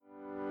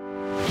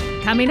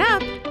Coming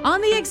up on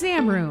the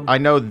exam room. I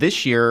know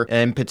this year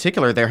in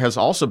particular, there has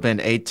also been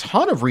a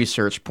ton of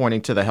research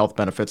pointing to the health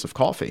benefits of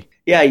coffee.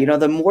 Yeah,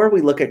 the more we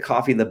look at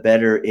coffee, the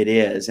better it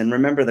is. And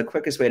remember, the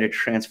quickest way to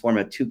transform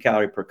a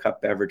 2-calorie per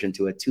cup beverage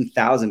into a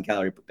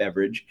 2,000-calorie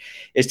beverage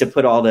is to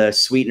put all the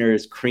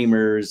sweeteners,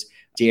 creamers,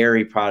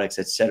 dairy products,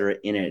 et cetera,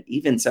 in it.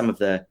 Even some of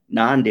the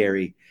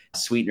non-dairy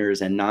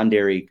sweeteners and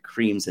non-dairy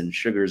creams and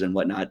sugars and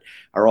whatnot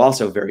are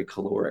also very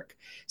caloric.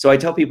 So I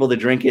tell people to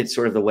drink it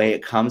sort of the way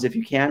it comes if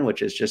you can,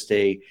 which is just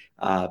a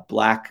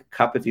black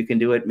cup if you can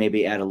do it.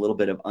 Maybe add a little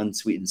bit of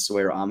unsweetened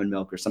soy or almond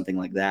milk or something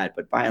like that.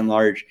 But by and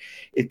large,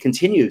 it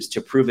continues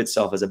to prove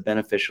itself as a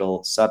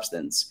beneficial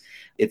substance.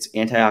 It's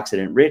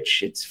antioxidant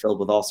rich. It's filled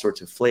with all sorts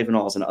of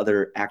flavonols and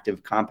other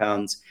active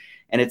compounds.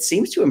 And it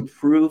seems to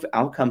improve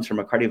outcomes from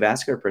a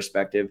cardiovascular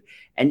perspective.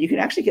 And you can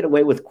actually get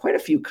away with quite a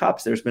few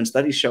cups. There's been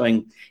studies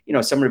showing,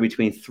 somewhere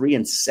between 3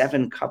 and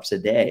 7 cups a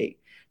day.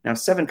 Now,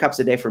 7 cups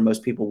a day for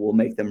most people will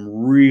make them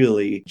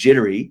really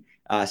jittery.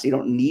 So you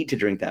don't need to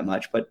drink that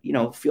much, but,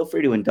 feel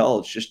free to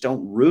indulge. Just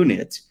don't ruin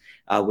it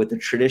with the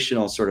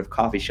traditional sort of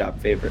coffee shop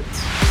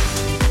favorites.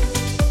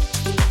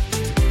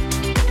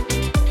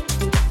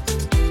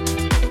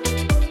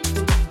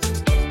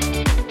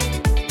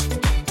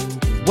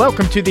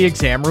 Welcome to the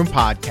Exam Room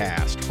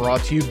Podcast,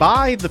 brought to you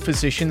by the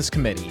Physicians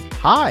Committee.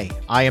 Hi,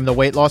 I am the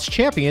weight loss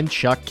champion,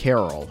 Chuck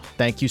Carroll.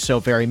 Thank you so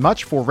very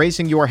much for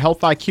raising your health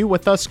IQ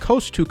with us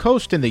coast to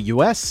coast in the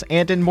U.S.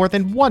 and in more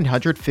than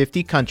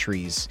 150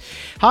 countries.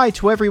 Hi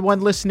to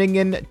everyone listening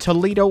in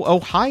Toledo,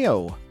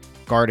 Ohio,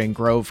 Garden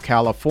Grove,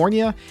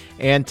 California,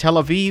 and Tel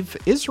Aviv,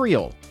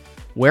 Israel.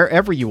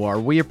 Wherever you are,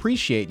 we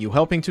appreciate you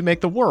helping to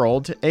make the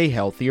world a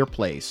healthier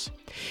place.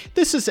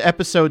 This is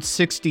episode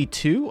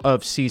 62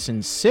 of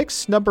season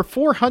 6, number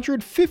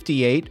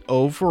 458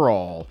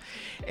 overall.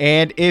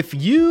 And if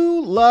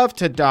you love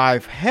to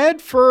dive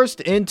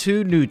headfirst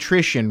into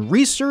nutrition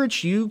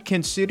research, you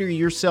consider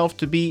yourself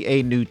to be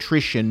a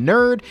nutrition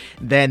nerd,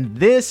 then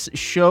this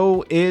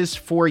show is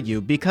for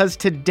you, because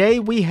today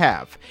we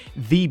have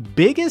the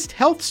biggest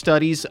health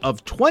studies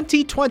of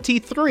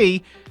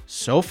 2023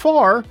 so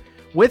far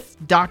with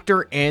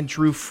Dr.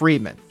 Andrew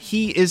Freeman.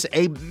 He is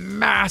a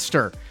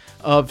master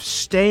of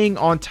staying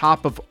on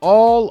top of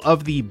all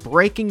of the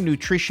breaking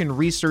nutrition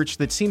research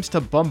that seems to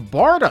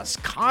bombard us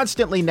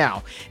constantly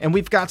now. And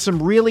we've got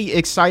some really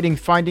exciting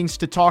findings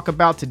to talk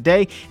about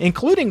today,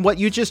 including what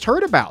you just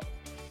heard about.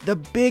 The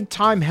big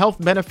time health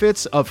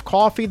benefits of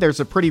coffee.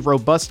 There's a pretty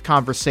robust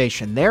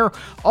conversation there.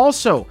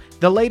 Also,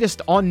 the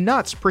latest on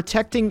nuts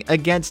protecting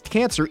against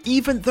cancer,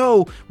 even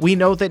though we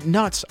know that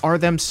nuts are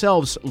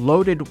themselves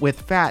loaded with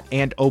fat,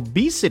 and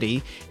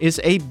obesity is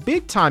a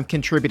big time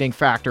contributing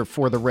factor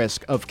for the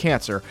risk of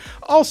cancer.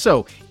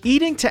 Also,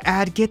 eating to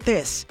add, get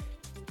this,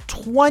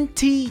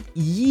 20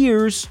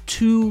 years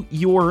to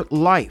your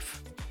life.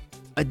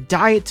 A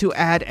diet to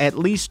add at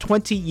least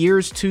 20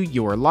 years to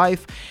your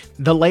life.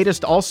 The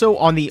latest also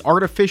on the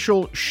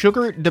artificial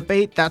sugar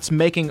debate that's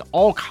making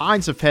all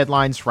kinds of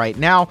headlines right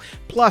now,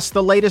 plus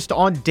the latest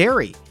on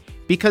dairy,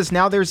 because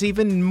now there's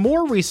even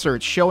more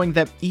research showing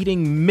that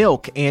eating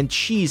milk and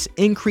cheese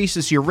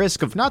increases your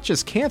risk of not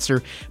just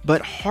cancer,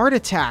 but heart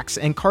attacks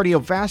and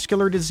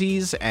cardiovascular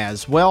disease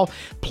as well.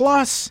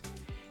 Plus,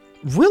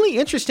 really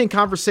interesting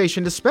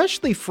conversation,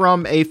 especially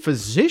from a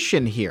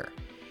physician here.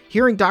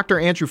 Hearing Dr.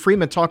 Andrew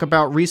Freeman talk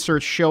about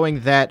research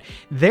showing that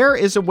there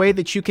is a way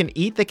that you can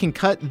eat that can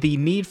cut the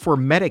need for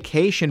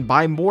medication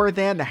by more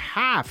than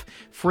half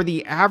for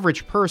the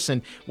average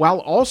person, while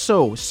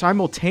also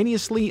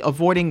simultaneously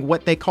avoiding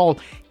what they call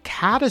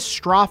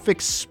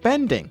catastrophic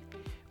spending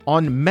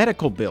on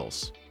medical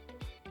bills.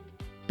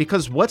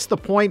 Because what's the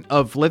point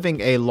of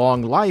living a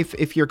long life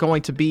if you're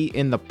going to be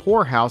in the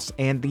poorhouse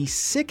and the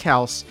sick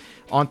house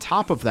on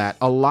top of that?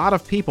 A lot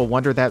of people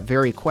wonder that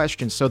very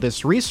question. So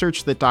this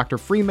research that Dr.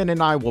 Freeman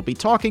and I will be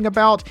talking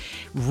about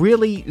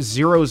really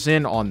zeroes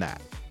in on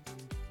that.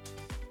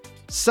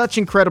 Such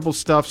incredible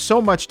stuff, so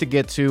much to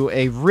get to,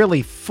 a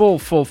really full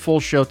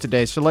show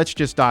today. So let's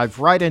just dive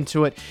right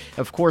into it.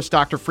 Of course,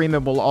 Dr.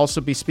 Freeman will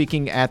also be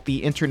speaking at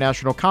the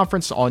International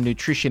Conference on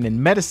Nutrition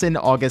and Medicine,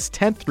 August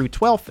 10th through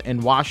 12th in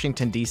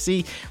Washington,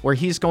 D.C., where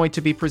he's going to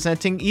be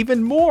presenting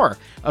even more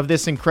of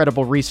this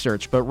incredible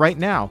research. But right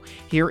now,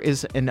 here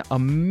is an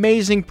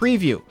amazing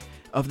preview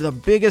of the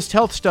biggest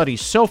health studies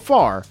so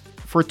far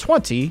for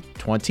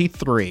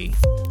 2023.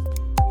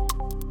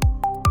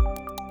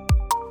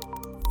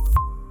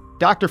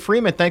 Dr.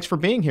 Freeman, thanks for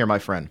being here, my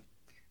friend.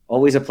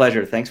 Always a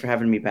pleasure. Thanks for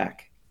having me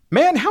back.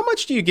 Man, how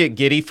much do you get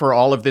giddy for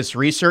all of this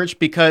research?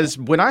 Because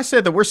when I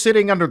said that we're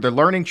sitting under the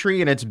learning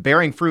tree and it's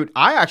bearing fruit,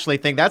 I actually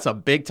think that's a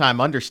big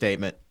time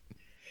understatement.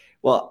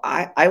 Well,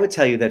 I would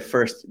tell you that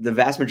first, the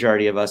vast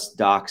majority of us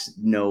docs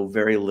know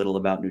very little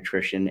about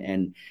nutrition,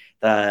 and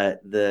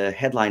the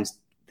headlines,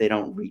 they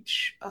don't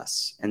reach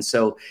us. And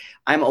so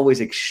I'm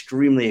always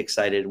extremely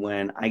excited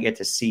when I get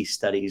to see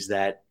studies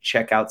that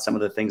check out some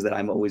of the things that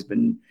I've always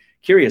been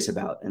curious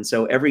about. And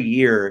so every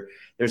year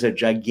there's a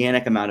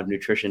gigantic amount of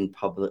nutrition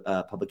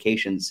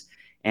publications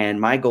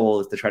And my goal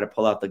is to try to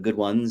pull out the good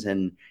ones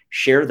and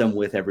share them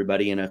with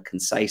everybody in a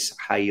concise,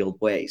 high yield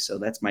way. So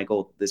that's my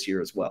goal this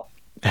year as well.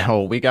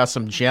 Oh, we got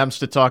some gems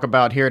to talk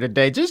about here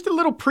today. Just a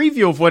little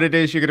preview of what it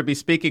is you're going to be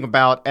speaking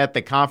about at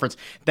the conference.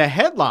 The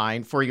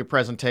headline for your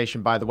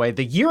presentation, by the way,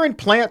 The Year in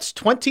Plants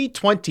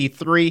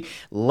 2023,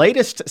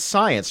 Latest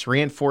Science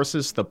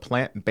Reinforces the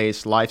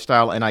Plant-Based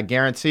Lifestyle. And I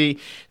guarantee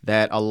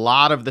that a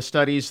lot of the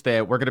studies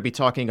that we're going to be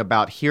talking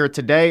about here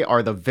today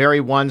are the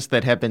very ones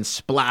that have been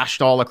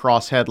splashed all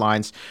across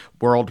headlines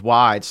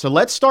worldwide. So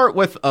let's start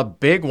with a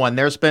big one.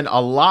 There's been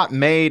a lot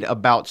made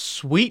about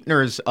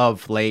sweeteners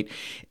of late.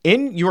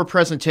 In your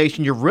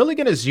presentation, you're really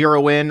going to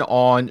zero in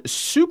on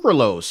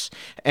sucralose.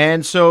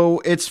 And so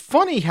it's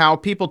funny how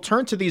people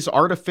turn to these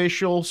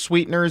artificial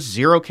sweeteners,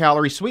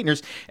 zero-calorie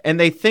sweeteners, and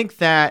they think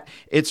that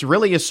it's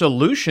really a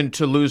solution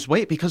to lose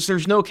weight because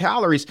there's no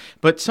calories.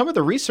 But some of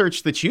the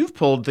research that you've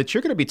pulled that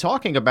you're going to be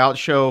talking about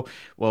show,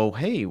 well,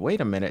 hey,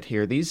 wait a minute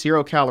here. These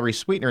zero-calorie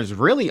sweeteners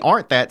really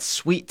aren't that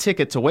sweet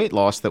ticket to weight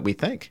loss that we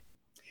think.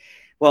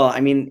 Well,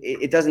 I mean,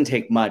 it doesn't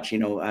take much.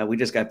 We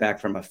just got back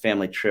from a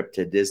family trip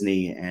to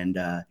Disney, and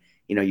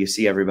you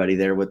see everybody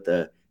there with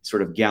the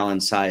sort of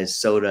gallon-sized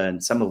soda,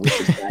 and some of which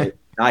is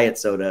diet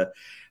soda,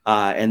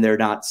 and they're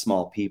not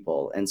small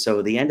people. And so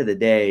at the end of the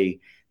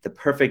day, the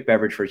perfect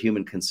beverage for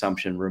human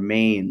consumption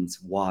remains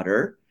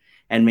water,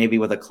 and maybe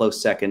with a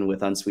close second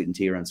with unsweetened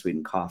tea or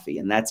unsweetened coffee,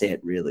 and that's it,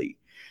 really.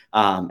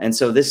 And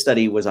so this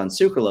study was on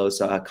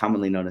sucralose,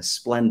 commonly known as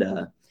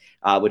Splenda,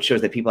 which shows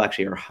that people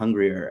actually are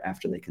hungrier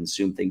after they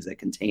consume things that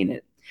contain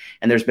it.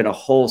 And there's been a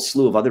whole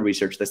slew of other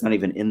research that's not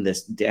even in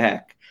this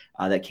deck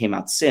that came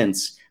out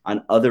since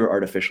on other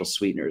artificial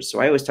sweeteners. So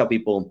I always tell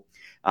people,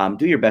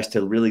 do your best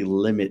to really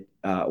limit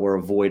or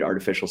avoid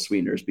artificial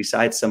sweeteners.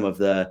 Besides some of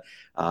the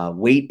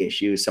weight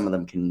issues, some of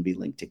them can be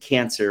linked to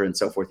cancer and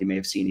so forth. You may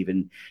have seen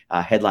even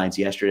headlines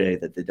yesterday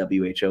that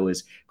the WHO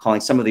is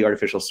calling some of the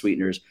artificial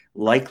sweeteners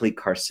likely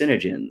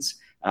carcinogens.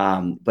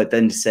 But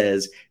then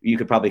says you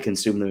could probably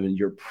consume them and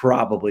you're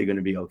probably going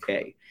to be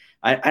okay.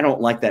 I don't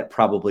like that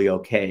probably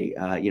okay.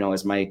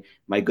 As my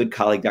good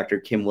colleague, Dr.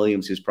 Kim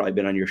Williams, who's probably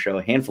been on your show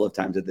a handful of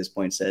times at this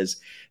point, says,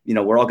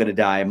 we're all going to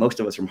die. Most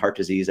of us from heart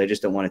disease. I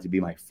just don't want it to be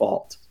my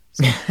fault.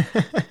 So.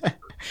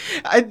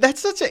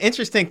 That's such an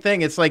interesting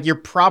thing. It's like you're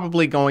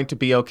probably going to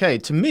be okay.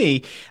 To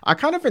me, I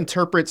kind of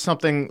interpret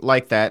something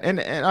like that. And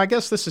I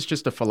guess this is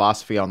just a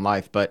philosophy on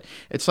life, but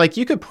it's like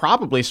you could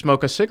probably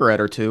smoke a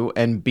cigarette or two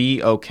and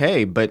be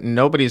okay, but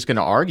nobody's going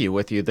to argue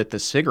with you that the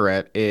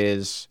cigarette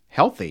is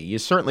healthy. You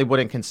certainly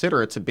wouldn't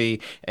consider it to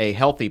be a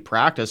healthy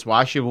practice.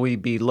 Why should we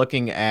be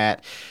looking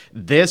at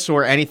this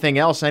or anything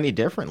else any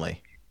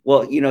differently?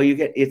 Well,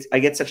 I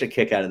get such a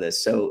kick out of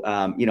this. So,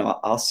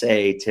 I'll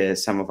say to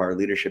some of our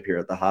leadership here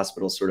at the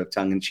hospital, sort of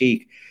tongue in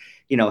cheek,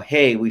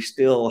 hey, we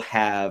still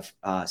have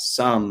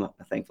some,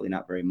 thankfully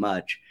not very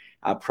much,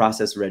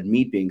 processed red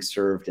meat being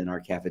served in our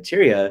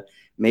cafeteria.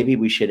 Maybe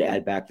we should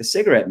add back the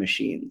cigarette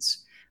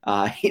machines.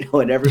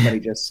 And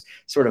everybody just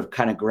sort of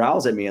kind of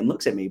growls at me and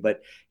looks at me.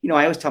 But,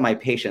 I always tell my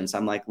patients,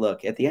 I'm like,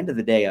 look, at the end of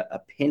the day,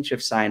 a pinch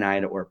of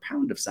cyanide or a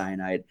pound of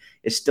cyanide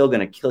is still going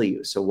to kill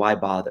you. So why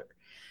bother?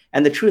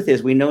 And the truth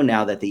is, we know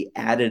now that the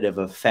additive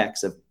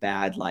effects of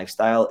bad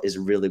lifestyle is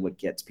really what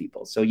gets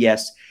people. So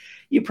yes,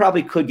 you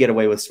probably could get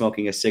away with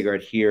smoking a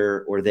cigarette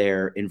here or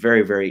there in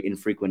very, very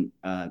infrequent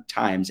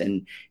times,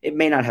 and it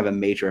may not have a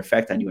major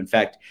effect on you. In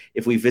fact,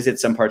 if we visit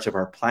some parts of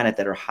our planet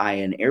that are high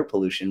in air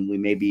pollution, we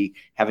may be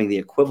having the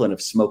equivalent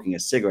of smoking a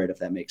cigarette, if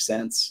that makes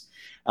sense.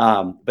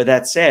 But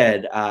that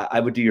said, I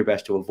would do your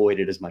best to avoid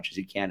it as much as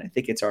you can. I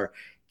think it's our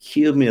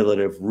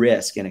cumulative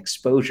risk and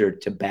exposure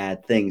to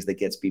bad things that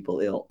gets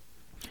people ill.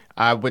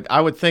 I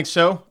would think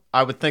so.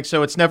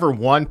 It's never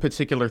one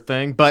particular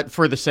thing, but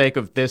for the sake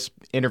of this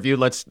interview,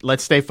 let's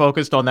stay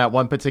focused on that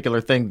one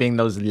particular thing being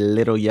those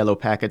little yellow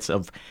packets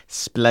of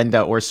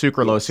Splenda or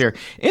sucralose here.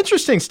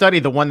 Interesting study,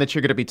 the one that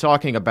you're going to be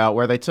talking about,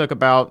 where they took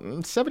about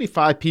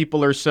 75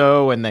 people or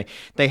so, and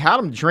they had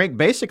them drink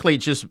basically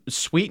just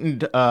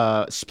sweetened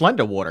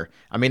Splenda water.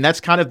 I mean,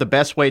 that's kind of the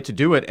best way to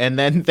do it. And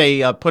then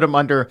they put them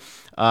under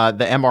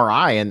the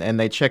MRI and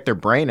they checked their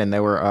brain, and they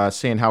were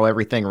seeing how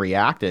everything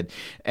reacted.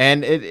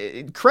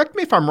 And correct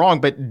me if I'm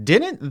wrong, but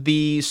didn't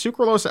the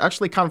sucralose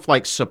actually kind of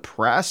like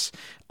suppress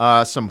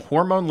some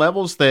hormone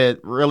levels that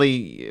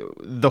really,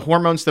 the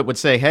hormones that would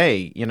say,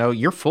 hey,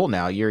 you're full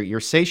now, you're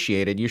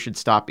satiated, you should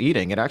stop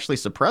eating. It actually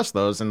suppressed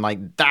those, and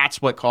like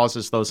that's what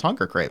causes those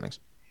hunger cravings.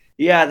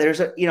 Yeah,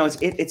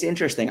 it's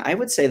interesting. I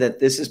would say that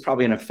this is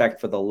probably an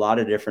effect for a lot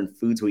of different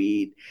foods we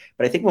eat.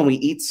 But I think when we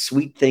eat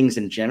sweet things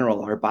in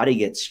general, our body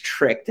gets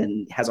tricked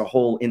and has a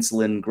whole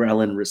insulin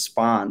ghrelin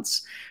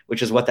response,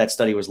 which is what that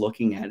study was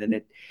looking at. And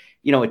it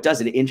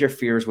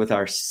interferes with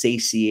our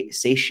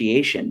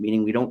satiation,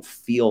 meaning we don't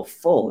feel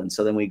full. And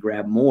so then we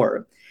grab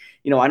more.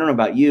 I don't know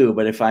about you,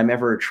 but if I'm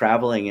ever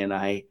traveling and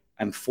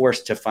I'm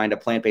forced to find a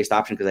plant-based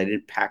option because I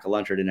didn't pack a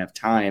lunch or didn't have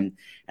time,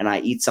 and I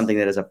eat something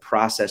that is a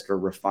processed or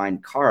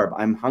refined carb,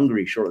 I'm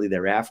hungry shortly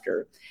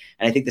thereafter.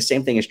 And I think the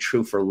same thing is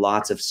true for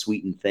lots of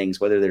sweetened things,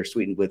 whether they're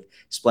sweetened with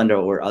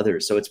Splenda or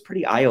others. So it's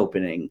pretty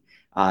eye-opening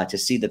to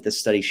see that this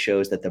study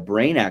shows that the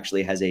brain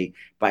actually has a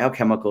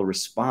biochemical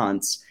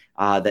response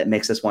that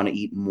makes us want to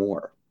eat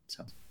more.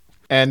 So.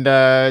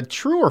 And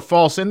true or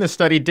false, in this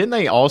study, didn't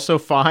they also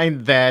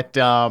find that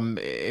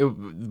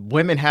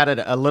women had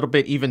a little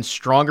bit even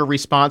stronger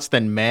response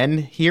than men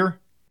here?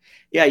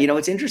 Yeah,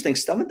 it's interesting.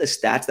 Some of the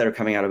stats that are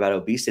coming out about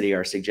obesity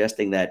are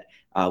suggesting that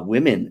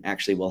women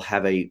actually will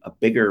have a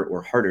bigger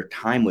or harder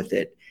time with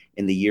it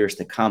in the years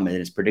to come. And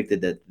it's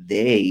predicted that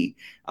they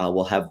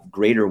will have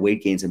greater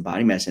weight gains and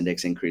body mass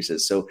index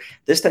increases. So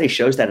this study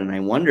shows that. And I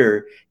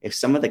wonder if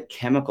some of the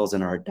chemicals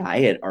in our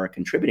diet are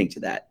contributing to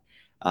that.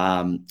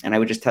 And I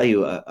would just tell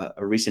you a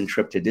recent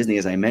trip to Disney,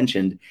 as I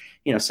mentioned,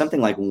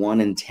 something like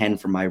 1 in 10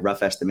 from my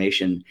rough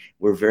estimation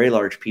were very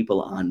large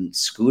people on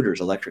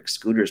scooters, electric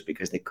scooters,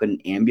 because they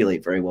couldn't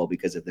ambulate very well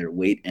because of their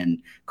weight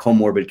and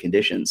comorbid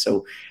conditions.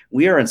 So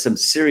we are in some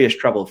serious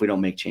trouble if we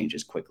don't make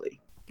changes quickly.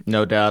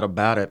 No doubt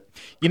about it.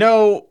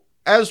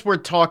 As we're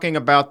talking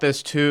about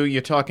this too,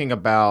 you're talking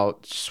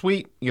about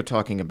sweet, you're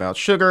talking about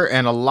sugar,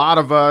 and a lot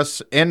of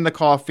us in the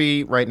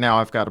coffee right now,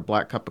 I've got a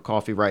black cup of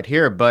coffee right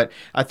here, but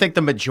I think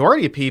the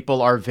majority of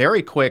people are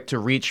very quick to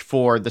reach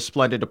for the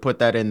Splendid to put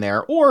that in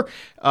there, or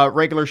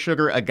regular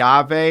sugar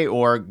agave,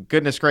 or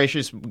goodness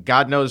gracious,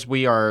 God knows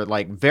we are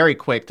like very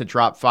quick to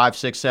drop $5,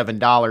 $6,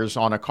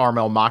 $7 on a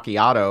caramel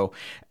macchiato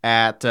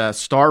at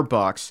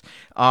Starbucks.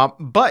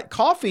 But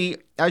coffee,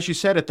 as you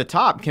said at the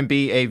top, can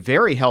be a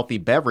very healthy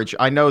beverage.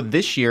 I know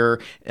this year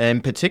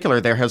in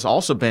particular, there has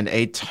also been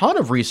a ton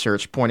of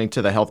research pointing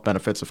to the health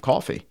benefits of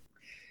coffee.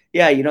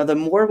 Yeah, the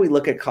more we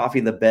look at coffee,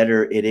 the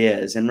better it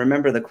is. And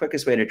remember, the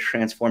quickest way to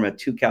transform a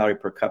 2 calorie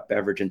per cup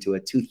beverage into a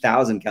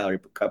 2,000 calorie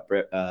per cup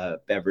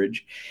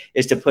beverage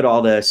is to put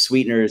all the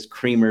sweeteners,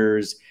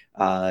 creamers,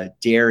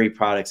 dairy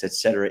products, et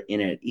cetera,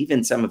 in it.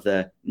 Even some of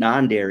the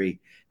non-dairy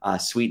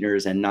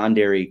sweeteners and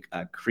non-dairy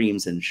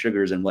creams and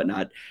sugars and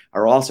whatnot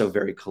are also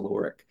very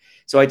caloric.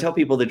 So I tell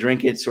people to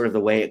drink it sort of the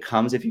way it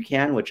comes if you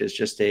can, which is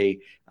just a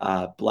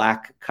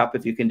black cup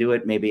if you can do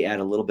it. Maybe add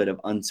a little bit of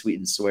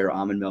unsweetened soy or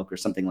almond milk or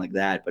something like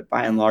that. But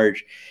by and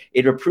large,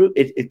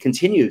 it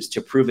continues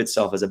to prove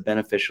itself as a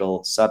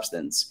beneficial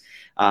substance.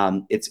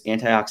 It's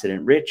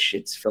antioxidant rich.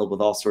 It's filled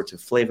with all sorts of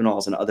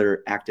flavonols and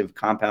other active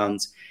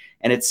compounds.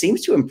 And it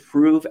seems to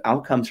improve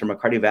outcomes from a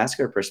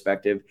cardiovascular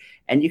perspective.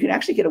 And you can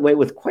actually get away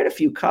with quite a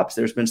few cups.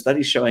 There's been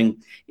studies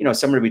showing,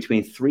 somewhere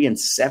between 3 and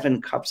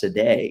 7 cups a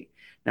day.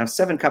 Now,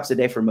 7 cups a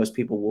day for most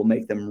people will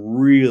make them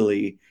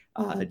really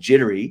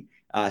jittery.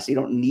 So you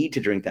don't need to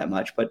drink that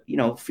much. But,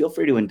 feel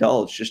free to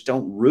indulge. Just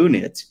don't ruin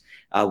it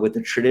with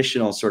the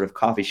traditional sort of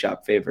coffee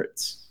shop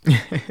favorites.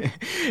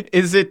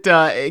 Is it,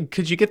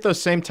 could you get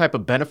those same type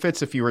of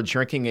benefits if you were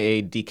drinking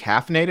a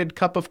decaffeinated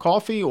cup of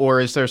coffee,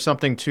 or is there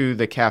something to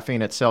the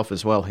caffeine itself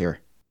as well here?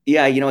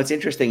 Yeah, it's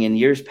interesting. In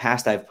years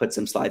past, I've put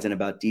some slides in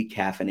about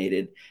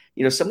decaffeinated.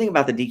 Something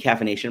about the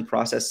decaffeination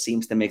process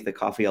seems to make the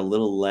coffee a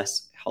little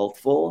less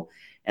healthful.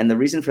 And the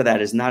reason for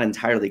that is not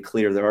entirely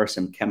clear. There are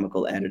some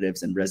chemical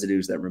additives and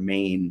residues that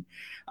remain.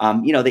 The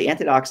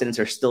antioxidants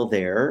are still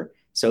there.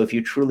 So if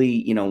you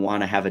truly,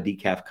 want to have a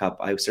decaf cup,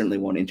 I certainly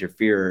won't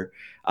interfere.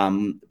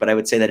 But I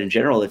would say that in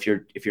general, if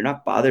you're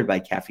not bothered by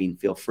caffeine,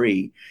 feel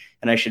free.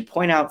 And I should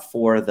point out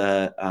for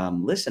the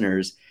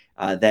listeners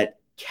that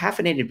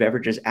caffeinated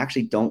beverages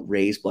actually don't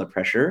raise blood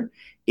pressure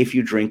if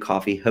you drink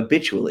coffee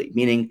habitually.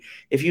 Meaning,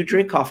 if you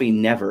drink coffee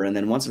never, and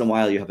then once in a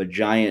while you have a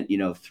giant,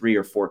 3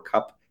 or 4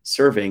 cup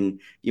serving,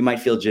 you might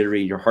feel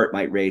jittery, your heart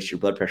might race, your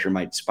blood pressure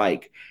might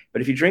spike.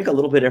 But if you drink a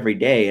little bit every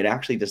day, it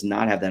actually does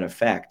not have that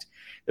effect.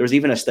 There was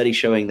even a study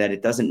showing that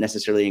it doesn't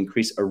necessarily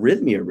increase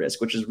arrhythmia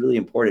risk, which is really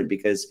important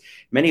because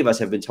many of us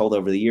have been told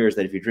over the years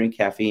that if you drink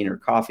caffeine or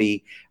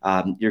coffee,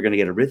 you're going to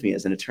get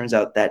arrhythmias. And it turns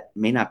out that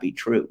may not be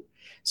true.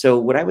 So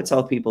what I would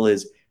tell people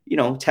is,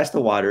 test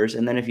the waters.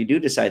 And then if you do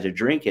decide to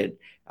drink it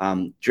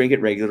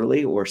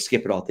regularly or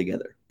skip it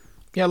altogether.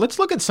 Yeah, let's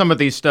look at some of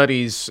these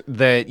studies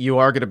that you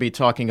are going to be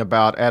talking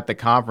about at the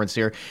conference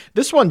here.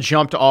 This one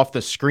jumped off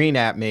the screen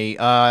at me.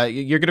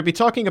 You're going to be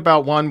talking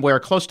about one where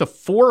close to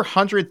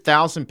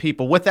 400,000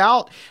 people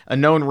without a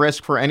known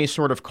risk for any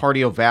sort of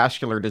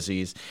cardiovascular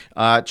disease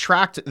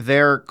tracked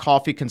their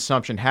coffee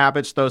consumption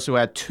habits. Those who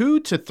had 2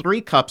 to 3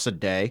 cups a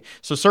day,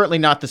 so certainly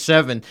not the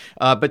 7,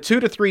 but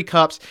 2 to 3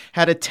 cups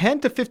had a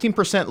 10 to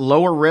 15%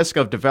 lower risk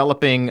of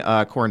developing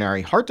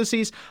coronary heart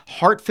disease,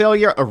 heart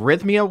failure,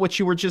 arrhythmia, which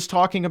you were just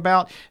talking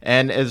about,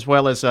 and as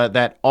well as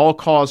that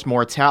all-cause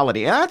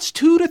mortality. And that's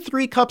 2 to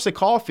 3 cups of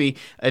coffee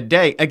a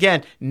day.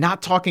 Again,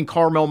 not talking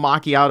caramel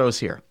macchiatos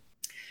here.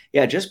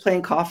 Yeah, just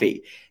plain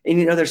coffee.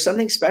 And, there's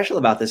something special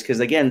about this because,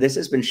 again, this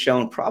has been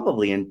shown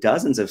probably in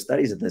dozens of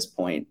studies at this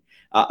point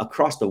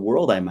across the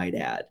world, I might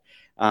add.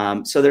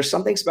 So there's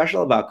something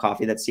special about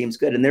coffee that seems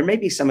good. And there may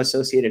be some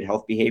associated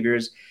health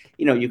behaviors.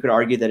 You could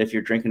argue that if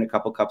you're drinking a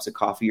couple cups of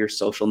coffee, your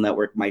social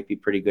network might be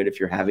pretty good if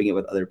you're having it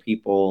with other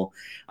people.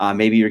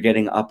 Maybe you're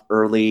getting up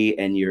early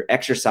and you're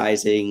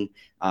exercising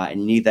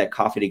and you need that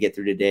coffee to get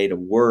through the day to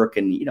work.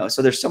 And,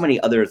 so there's so many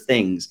other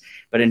things.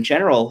 But in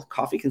general,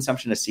 coffee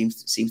consumption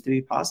seems to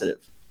be positive.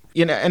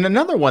 And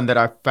another one that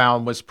I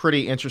found was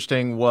pretty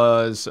interesting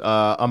was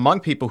among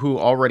people who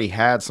already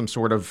had some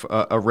sort of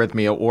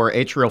arrhythmia or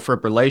atrial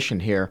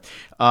fibrillation here.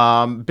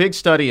 Big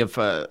study of,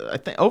 I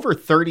think, over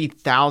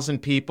 30,000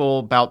 people,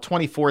 about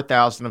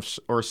 24,000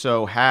 or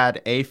so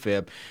had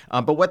AFib.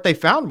 But what they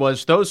found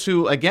was those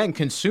who, again,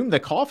 consumed the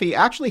coffee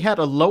actually had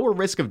a lower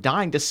risk of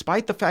dying,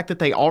 despite the fact that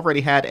they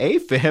already had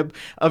AFib,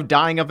 of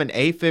dying of an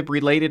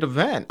AFib-related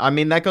event. I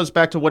mean, that goes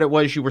back to what it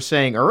was you were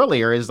saying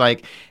earlier, is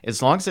like,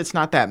 as long as it's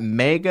not that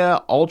mega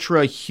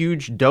ultra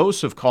huge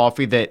dose of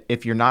coffee that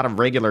if you're not a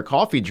regular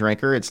coffee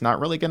drinker, it's not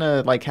really going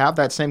to like have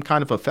that same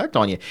kind of effect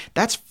on you.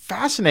 That's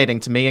fascinating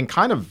to me and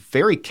kind of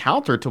very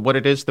counter to what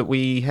it is that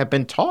we have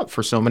been taught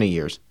for so many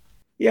years.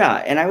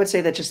 Yeah, and I would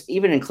say that just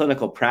even in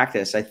clinical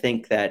practice, I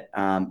think that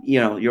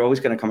you're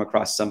always going to come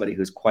across somebody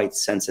who's quite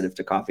sensitive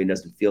to coffee and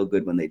doesn't feel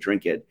good when they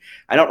drink it.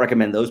 I don't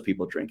recommend those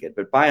people drink it,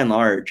 but by and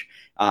large,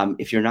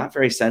 if you're not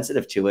very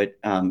sensitive to it,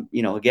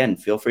 again,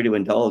 feel free to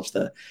indulge.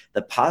 The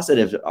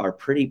positives are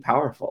pretty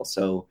powerful.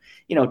 So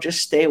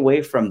just stay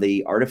away from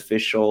the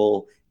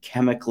artificial,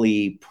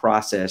 chemically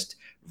processed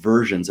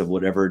versions of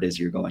whatever it is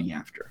you're going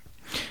after.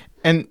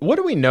 And what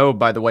do we know,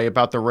 by the way,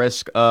 about the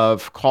risk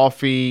of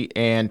coffee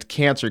and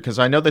cancer? Because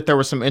I know that there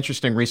was some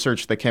interesting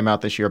research that came out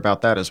this year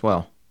about that as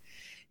well.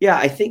 Yeah,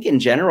 I think in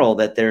general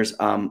that there's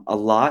a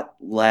lot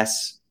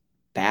less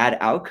bad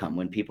outcome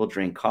when people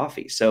drink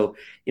coffee. So,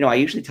 I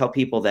usually tell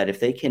people that if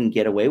they can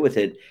get away with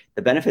it,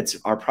 the benefits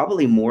are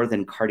probably more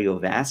than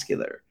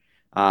cardiovascular.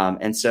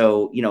 And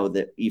so,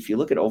 if you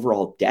look at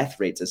overall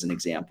death rates as an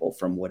example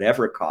from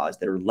whatever cause,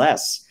 they're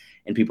less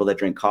in people that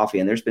drink coffee.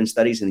 And there's been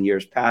studies in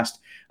years past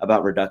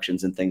about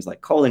reductions in things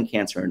like colon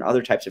cancer and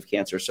other types of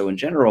cancer. So in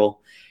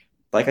general,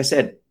 like I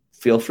said,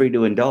 feel free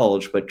to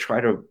indulge, but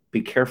try to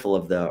be careful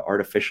of the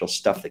artificial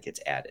stuff that gets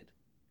added.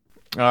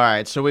 All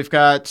right, so we've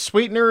got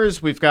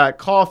sweeteners, we've got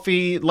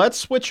coffee. Let's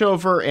switch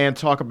over and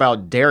talk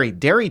about dairy.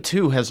 Dairy,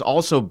 too, has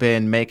also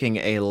been making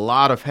a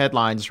lot of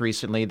headlines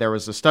recently. There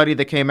was a study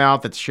that came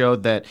out that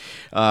showed that,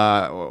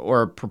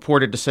 or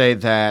purported to say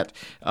that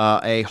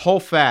a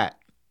whole-fat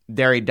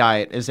dairy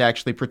diet is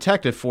actually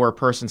protective for a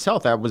person's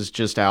health. That was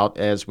just out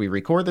as we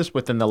record this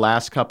within the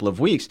last couple of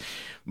weeks.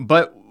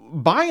 But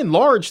by and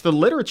large, the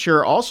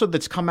literature also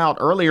that's come out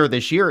earlier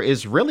this year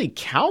is really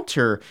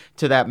counter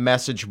to that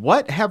message.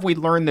 What have we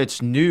learned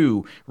that's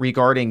new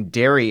regarding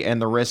dairy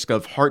and the risk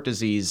of heart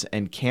disease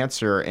and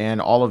cancer and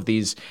all of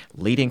these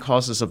leading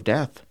causes of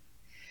death?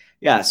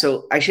 Yeah,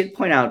 so I should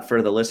point out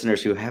for the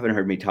listeners who haven't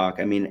heard me talk,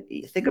 I mean,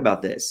 think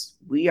about this.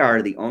 We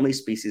are the only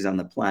species on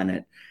the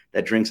planet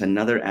that drinks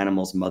another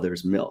animal's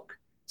mother's milk.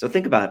 So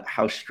think about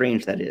how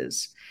strange that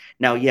is.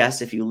 Now,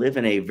 yes, if you live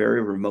in a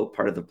very remote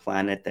part of the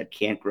planet that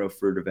can't grow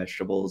fruit or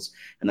vegetables,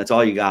 and that's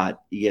all you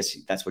got, yes,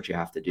 that's what you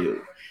have to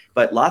do.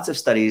 But lots of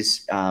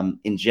studies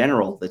in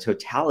general, the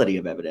totality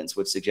of evidence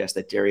would suggest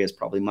that dairy is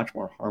probably much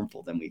more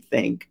harmful than we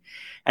think.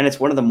 And it's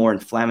one of the more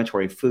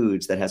inflammatory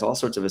foods that has all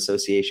sorts of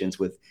associations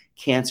with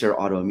cancer,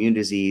 autoimmune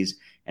disease,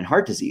 and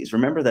heart disease.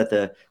 Remember that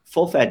the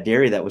full-fat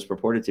dairy that was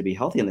purported to be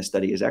healthy in the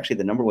study is actually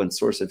the number one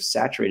source of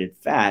saturated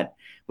fat,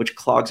 which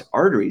clogs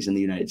arteries in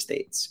the United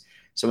States.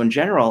 So in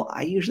general,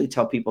 I usually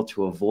tell people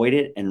to avoid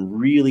it and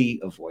really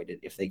avoid it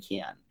if they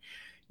can.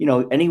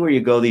 Anywhere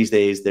you go these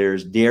days,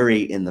 there's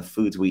dairy in the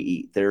foods we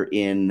eat. They're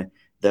in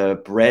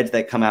the breads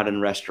that come out in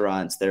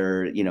restaurants.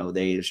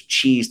 There's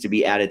cheese to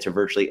be added to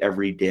virtually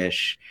every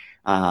dish.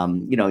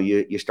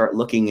 You start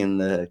looking in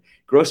the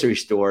grocery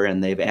store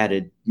and they've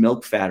added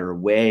milk fat or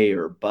whey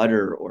or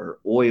butter or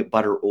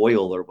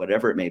oil or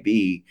whatever it may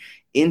be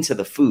into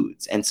the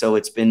foods. And so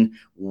it's been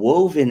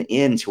woven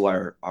into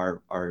our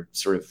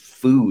sort of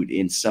food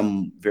in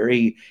some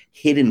very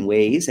hidden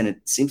ways, and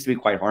it seems to be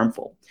quite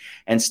harmful.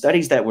 And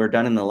studies that were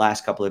done in the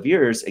last couple of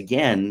years,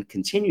 again,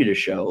 continue to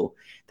show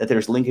that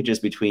there's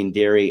linkages between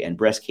dairy and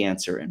breast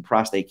cancer and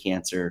prostate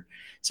cancer.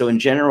 So in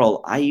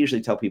general, I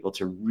usually tell people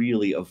to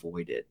really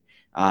avoid it.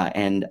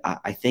 And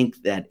I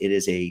think that it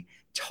is a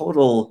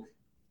total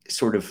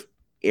sort of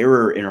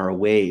error in our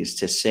ways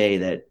to say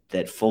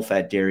that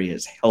full-fat dairy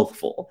is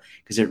healthful,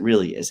 because it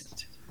really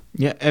isn't.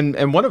 Yeah,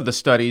 and one of the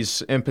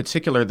studies in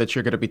particular that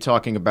you're going to be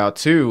talking about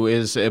too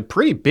is a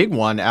pretty big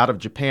one out of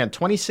Japan.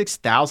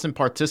 26,000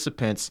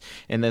 participants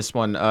in this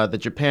one, the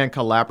Japan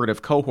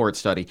Collaborative Cohort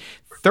Study.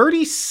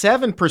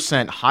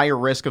 37% higher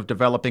risk of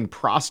developing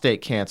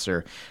prostate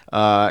cancer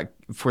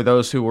for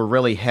those who were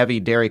really heavy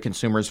dairy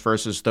consumers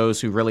versus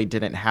those who really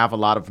didn't have a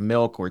lot of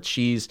milk or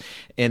cheese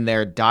in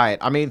their diet.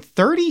 I mean,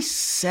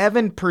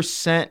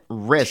 37%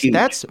 risk. Huge.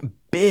 That's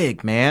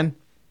big, man.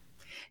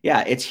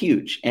 Yeah, it's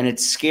huge and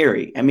it's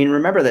scary. I mean,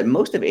 remember that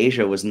most of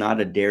Asia was not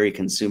a dairy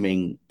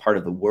consuming part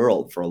of the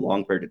world for a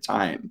long period of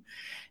time.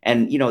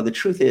 And, the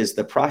truth is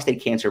the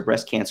prostate cancer,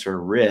 breast cancer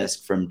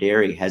risk from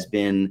dairy has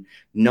been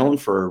known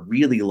for a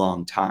really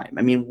long time.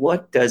 I mean,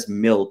 what does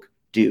milk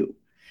do?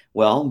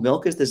 Well,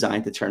 milk is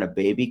designed to turn a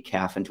baby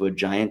calf into a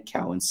giant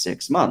cow in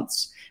 6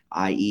 months,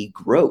 i.e.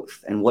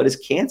 growth. And what is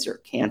cancer?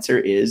 Cancer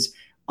is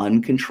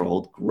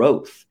uncontrolled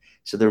growth.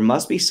 So there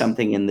must be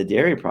something in the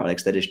dairy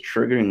products that is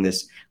triggering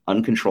this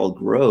uncontrolled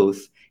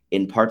growth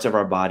in parts of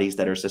our bodies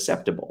that are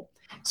susceptible.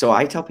 So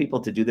I tell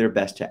people to do their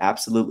best to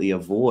absolutely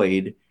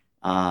avoid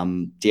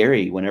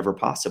dairy whenever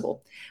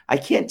possible. I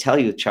can't tell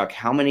you, Chuck,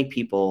 how many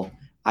people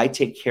I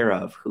take care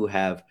of who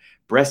have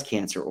breast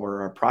cancer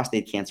or are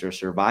prostate cancer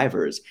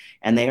survivors,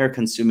 and they are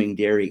consuming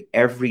dairy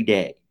every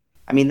day.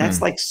 I mean,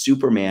 that's like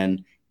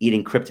Superman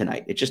eating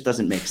kryptonite. It just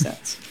doesn't make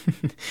sense.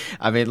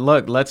 I mean,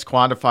 look, let's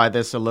quantify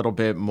this a little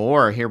bit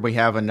more. Here we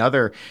have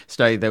another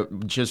study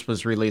that just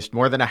was released.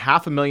 More than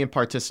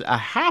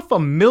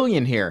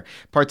 500,000 here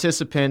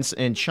participants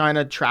in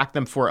China, tracked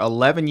them for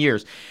 11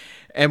 years.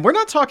 And we're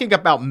not talking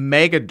about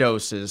mega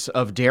doses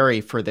of dairy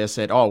for this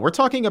at all. We're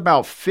talking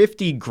about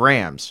 50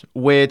 grams,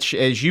 which,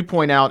 as you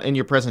point out in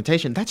your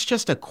presentation, that's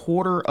just a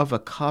quarter of a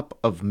cup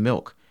of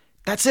milk.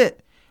 That's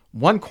it.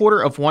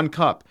 1/4 of 1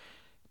 cup.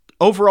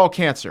 Overall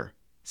cancer,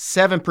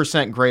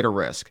 7% greater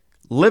risk.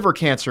 Liver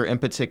cancer in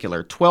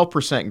particular,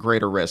 12%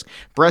 greater risk.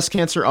 Breast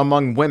cancer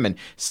among women,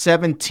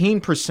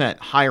 17%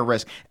 higher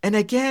risk. And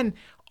again,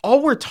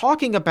 all we're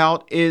talking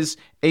about is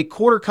a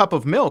 1/4 cup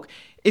of milk.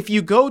 If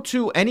you go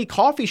to any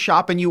coffee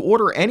shop and you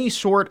order any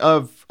sort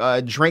of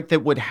drink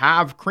that would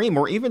have cream,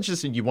 or even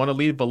just you want to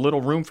leave a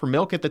little room for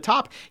milk at the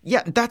top,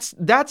 yeah,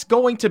 that's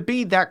going to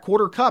be that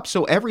 1/4 cup.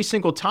 So every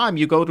single time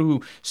you go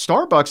to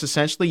Starbucks,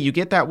 essentially, you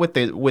get that with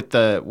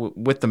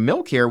the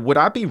milk here. Would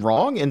I be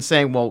wrong in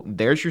saying, well,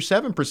 there's your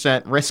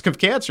 7% risk of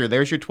cancer,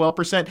 there's your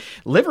 12%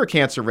 liver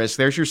cancer risk,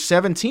 there's your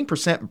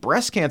 17%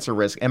 breast cancer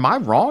risk? Am I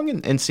wrong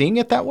in seeing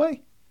it that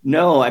way?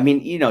 No, I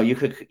mean, you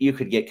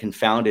could get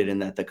confounded in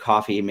that the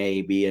coffee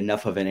may be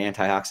enough of an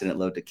antioxidant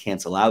load to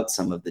cancel out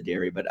some of the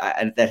dairy, but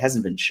that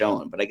hasn't been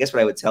shown. But I guess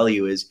what I would tell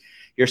you is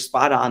you're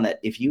spot on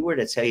that if you were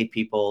to say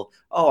people,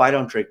 oh, I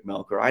don't drink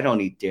milk or I don't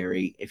eat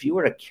dairy, if you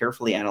were to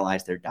carefully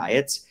analyze their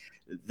diets,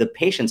 the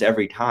patients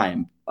every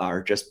time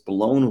are just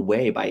blown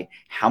away by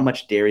how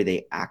much dairy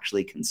they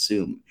actually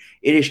consume.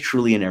 It is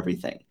truly in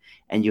everything.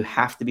 And you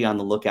have to be on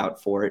the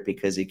lookout for it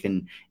because it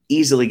can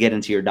easily get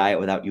into your diet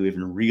without you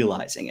even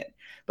realizing it.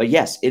 But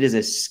yes, it is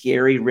a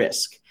scary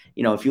risk.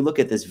 If you look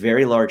at this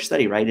very large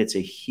study, right, it's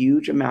a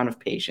huge amount of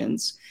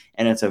patients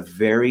and it's a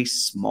very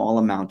small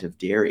amount of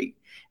dairy.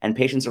 And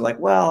patients are like,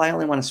 well, I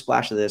only want a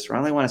splash of this or I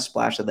only want a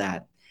splash of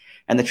that.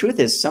 And the truth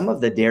is some of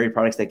the dairy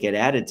products that get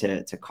added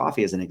to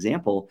coffee, as an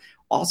example,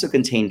 also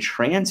contain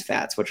trans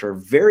fats, which are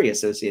very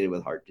associated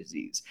with heart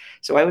disease.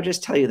 So I would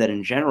just tell you that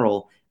in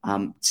general,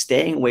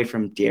 staying away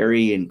from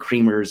dairy and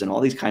creamers and all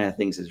these kind of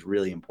things is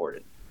really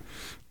important.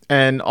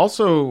 And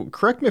also,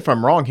 correct me if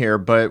I'm wrong here,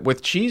 but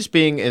with cheese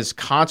being as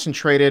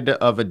concentrated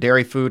of a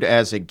dairy food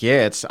as it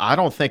gets, I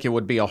don't think it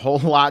would be a whole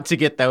lot to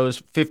get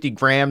those 50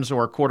 grams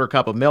or a 1/4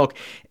 cup of milk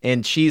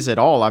in cheese at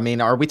all. I mean,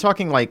 are we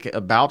talking like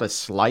about a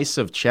slice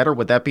of cheddar?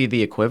 Would that be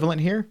the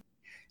equivalent here?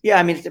 Yeah,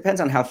 I mean, it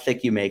depends on how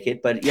thick you make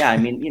it. But yeah, I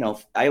mean,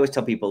 I always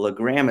tell people a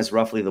gram is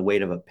roughly the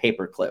weight of a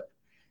paper clip.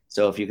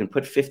 So if you can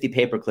put 50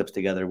 paper clips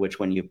together, which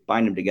when you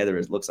bind them together,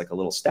 it looks like a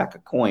little stack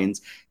of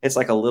coins, it's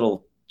like a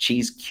little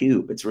cheese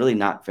cube. It's really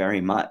not very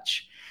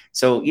much.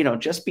 So,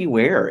 just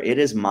beware. It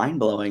is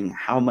mind-blowing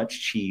how much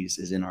cheese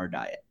is in our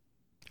diet.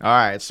 All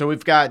right, so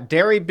we've got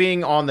dairy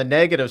being on the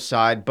negative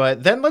side,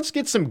 but then let's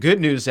get some good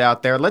news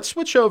out there. Let's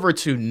switch over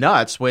to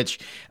nuts, which,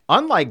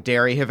 unlike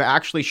dairy, have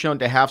actually shown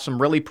to have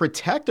some really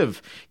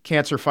protective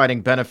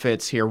cancer-fighting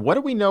benefits here. What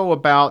do we know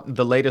about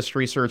the latest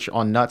research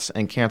on nuts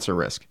and cancer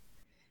risk?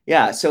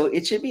 Yeah, so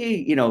it should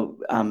be,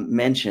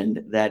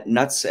 mentioned that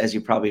nuts, as you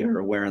probably are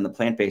aware, in the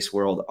plant-based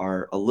world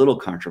are a little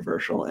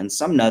controversial, and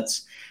some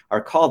nuts are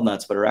called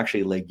nuts, but are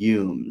actually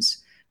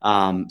legumes.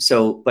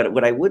 But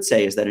what I would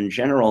say is that in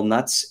general,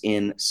 nuts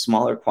in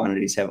smaller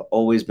quantities have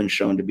always been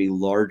shown to be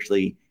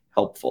largely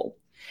helpful.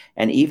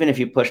 And even if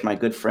you push my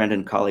good friend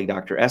and colleague,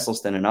 Dr.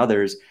 Esselstyn, and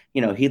others,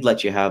 he'd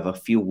let you have a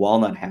few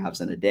walnut halves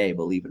in a day,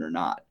 believe it or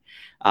not.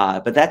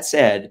 But that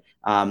said,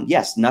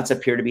 yes, nuts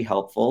appear to be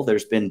helpful.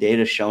 There's been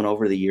data shown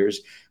over the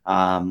years,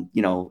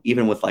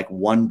 even with like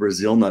one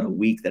Brazil nut a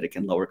week, that it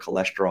can lower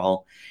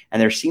cholesterol.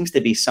 And there seems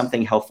to be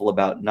something helpful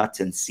about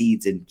nuts and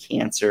seeds in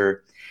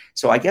cancer.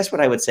 So I guess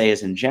what I would say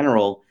is in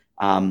general,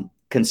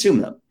 consume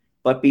them,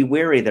 but be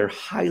wary. They're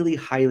highly,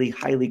 highly,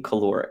 highly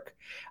caloric.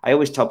 I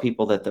always tell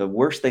people that the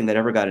worst thing that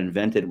ever got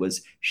invented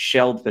was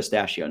shelled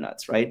pistachio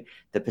nuts, right?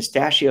 The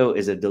pistachio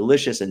is a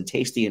delicious and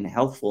tasty and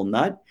healthful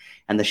nut,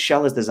 and the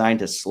shell is designed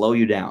to slow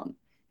you down.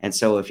 And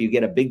so if you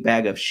get a big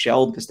bag of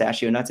shelled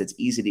pistachio nuts, it's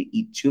easy to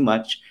eat too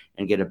much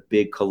and get a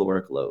big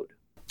caloric load.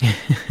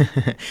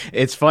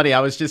 It's funny.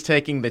 I was just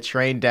taking the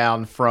train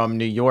down from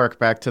New York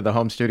back to the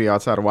home studio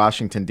outside of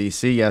Washington,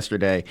 D.C.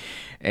 yesterday,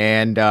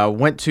 and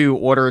went to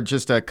order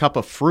just a cup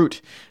of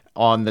fruit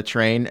on the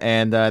train,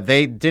 and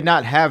they did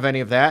not have any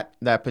of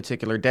that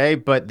particular day,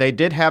 but they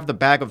did have the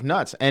bag of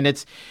nuts, and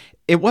it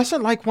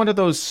wasn't like one of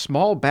those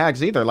small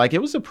bags either. Like,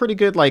 it was a pretty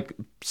good, like,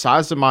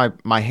 size of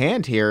my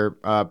hand here,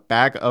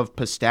 bag of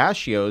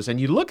pistachios, and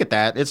you look at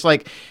that, it's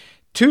like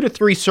 2 to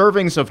 3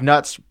 servings of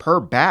nuts per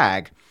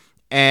bag.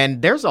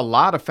 And there's a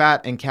lot of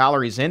fat and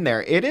calories in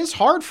there. It is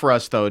hard for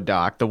us, though,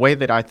 Doc, the way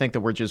that I think that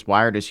we're just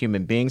wired as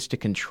human beings to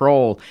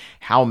control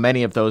how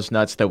many of those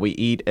nuts that we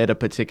eat at a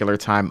particular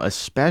time,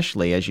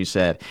 especially, as you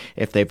said,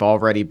 if they've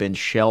already been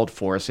shelled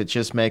for us. It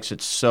just makes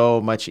it so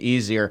much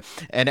easier.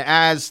 And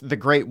as the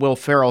great Will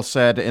Ferrell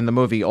said in the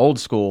movie Old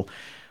School,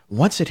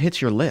 once it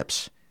hits your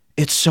lips,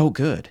 it's so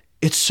good.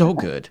 It's so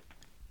good.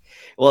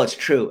 Well, it's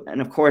true. And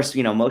of course,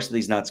 most of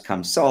these nuts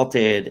come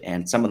salted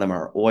and some of them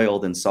are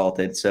oiled and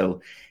salted.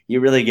 So you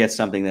really get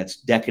something that's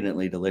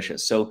decadently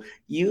delicious. So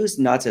use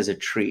nuts as a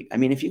treat. I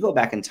mean, if you go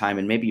back in time,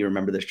 and maybe you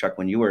remember this, Chuck,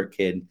 when you were a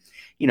kid,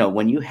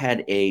 when you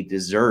had a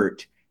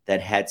dessert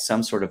that had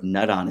some sort of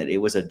nut on it, it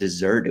was a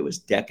dessert, it was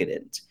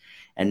decadent.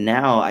 And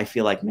now I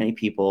feel like many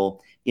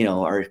people,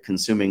 are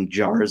consuming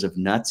jars of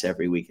nuts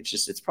every week.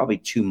 It's probably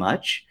too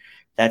much.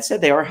 That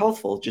said, they are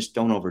healthful, just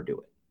don't overdo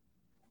it.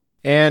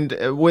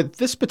 And with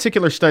this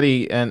particular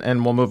study,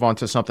 and we'll move on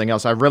to something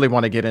else, I really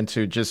want to get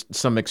into just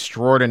some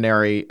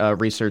extraordinary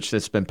research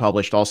that's been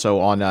published also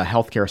on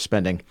healthcare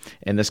spending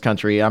in this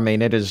country. I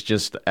mean, it is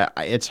just,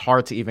 it's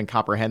hard to even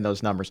comprehend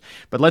those numbers.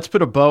 But let's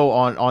put a bow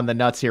on the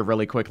nuts here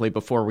really quickly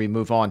before we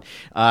move on.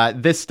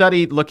 This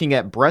study looking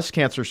at breast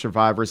cancer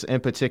survivors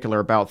in particular,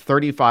 about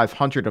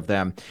 3,500 of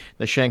them,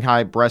 the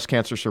Shanghai Breast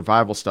Cancer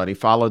Survival Study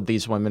followed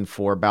these women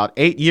for about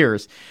 8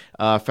 years,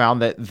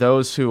 found that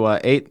those who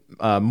ate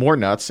more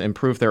nuts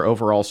improved their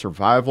overall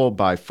survival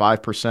by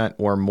 5%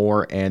 or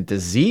more and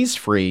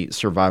disease-free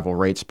survival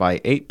rates by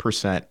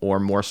 8% or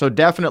more. So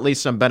definitely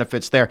some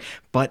benefits there.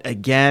 But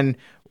again,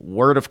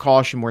 word of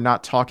caution, we're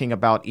not talking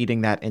about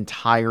eating that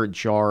entire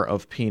jar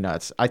of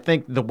peanuts. I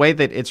think the way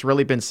that it's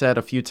really been said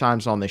a few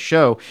times on the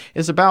show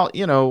is about,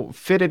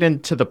 fit it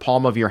into the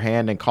palm of your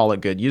hand and call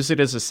it good. Use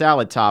it as a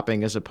salad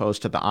topping as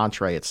opposed to the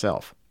entree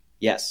itself.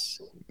 Yes.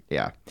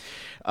 Yeah.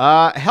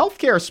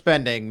 Healthcare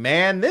spending,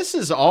 man, this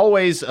is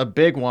always a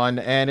big one.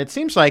 And it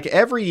seems like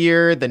every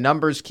year the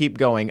numbers keep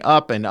going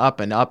up and up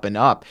and up and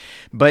up.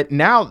 But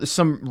now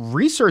some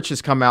research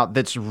has come out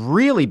that's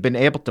really been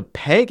able to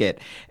peg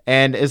it.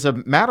 And as a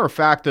matter of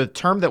fact, the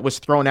term that was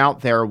thrown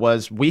out there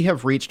was we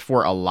have reached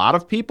for a lot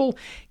of people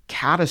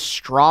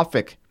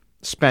catastrophic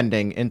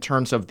spending in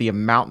terms of the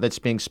amount that's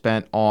being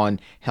spent on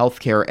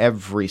healthcare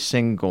every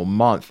single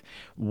month.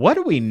 What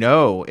do we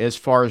know as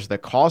far as the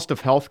cost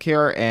of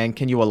healthcare, and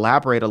can you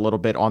elaborate a little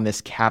bit on this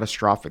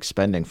catastrophic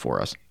spending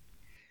for us?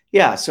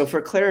 Yeah. So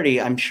for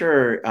clarity, I'm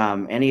sure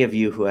any of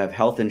you who have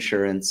health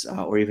insurance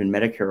or even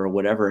Medicare or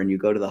whatever, and you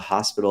go to the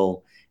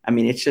hospital, I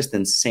mean, it's just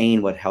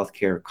insane what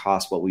healthcare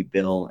costs, what we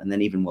bill, and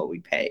then even what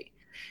we pay.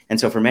 And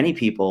so for many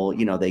people,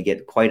 they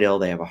get quite ill,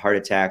 they have a heart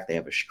attack, they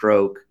have a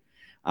stroke,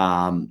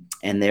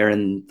 and they're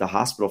in the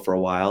hospital for a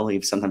while,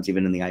 sometimes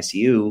even in the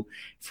ICU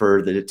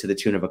to the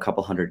tune of a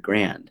couple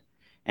 $100,000.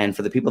 And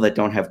for the people that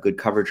don't have good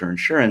coverage or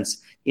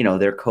insurance,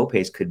 their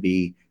copays could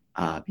be,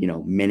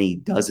 many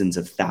dozens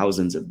of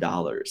thousands of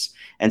dollars.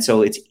 And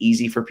so it's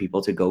easy for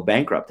people to go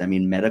bankrupt. I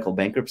mean, medical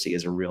bankruptcy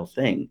is a real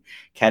thing.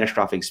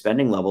 Catastrophic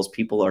spending levels,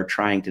 people are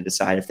trying to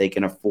decide if they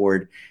can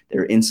afford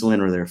their insulin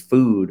or their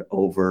food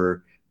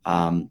over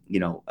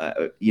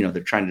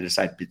they're trying to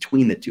decide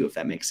between the two, if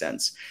that makes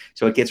sense.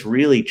 So it gets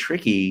really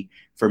tricky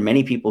for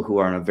many people who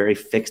are on a very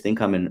fixed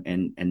income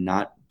and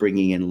not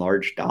bringing in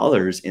large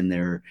dollars in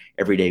their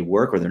everyday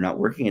work, or they're not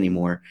working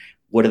anymore.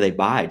 What do they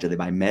buy? Do they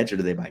buy meds or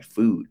do they buy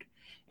food?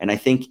 And I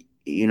think,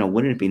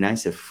 wouldn't it be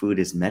nice if food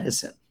is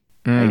medicine?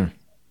 Right?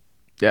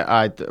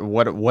 Yeah,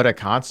 what a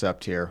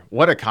concept here.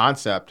 What a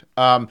concept.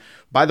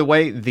 By the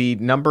way, the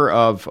number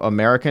of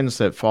Americans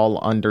that fall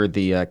under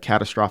the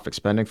catastrophic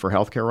spending for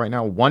healthcare right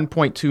now,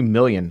 1.2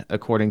 million,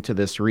 according to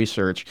this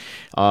research.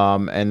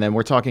 And then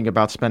we're talking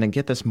about spending,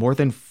 get this, more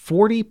than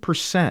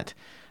 40%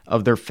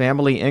 of their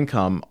family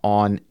income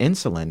on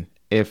insulin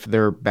if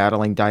they're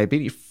battling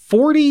diabetes.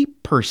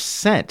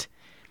 40%.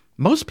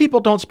 Most people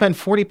don't spend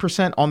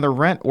 40% on their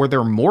rent or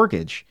their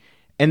mortgage.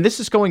 And this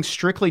is going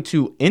strictly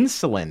to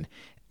insulin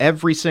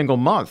every single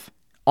month.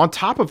 On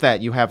top of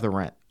that, you have the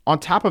rent. On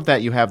top of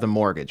that, you have the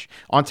mortgage.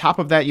 On top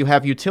of that, you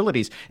have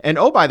utilities. And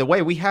oh, by the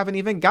way, we haven't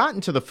even gotten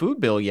to the food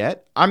bill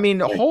yet. I mean,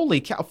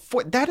 holy cow,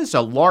 that is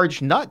a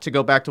large nut to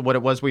go back to what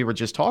it was we were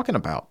just talking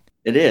about.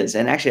 It is.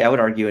 And actually, I would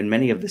argue in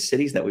many of the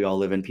cities that we all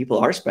live in, people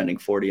are spending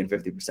 40 and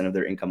 50% of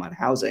their income on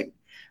housing,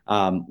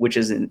 which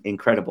is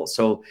incredible.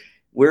 So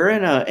we're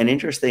in an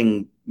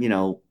interesting,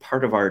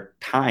 part of our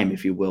time,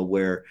 if you will,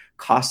 where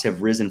costs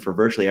have risen for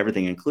virtually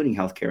everything, including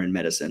healthcare and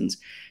medicines.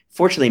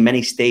 Fortunately,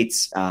 many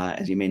states,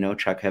 as you may know,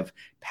 Chuck, have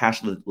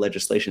passed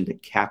legislation to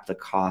cap the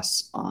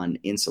costs on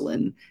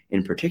insulin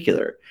in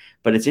particular.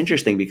 But it's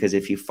interesting because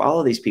if you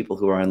follow these people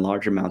who are on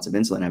large amounts of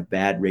insulin, have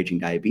bad raging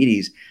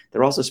diabetes,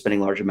 they're also spending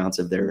large amounts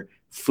of their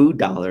food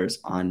dollars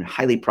on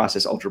highly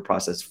processed, ultra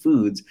processed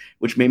foods,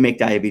 which may make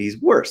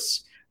diabetes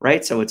worse.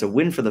 Right. So it's a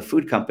win for the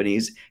food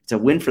companies. It's a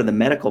win for the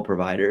medical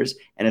providers,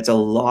 and it's a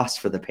loss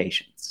for the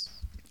patients.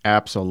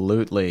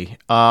 Absolutely.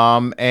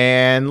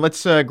 And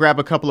let's grab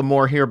a couple of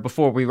more here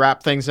before we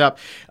wrap things up.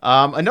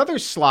 Another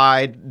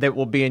slide that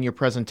will be in your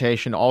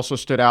presentation also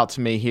stood out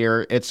to me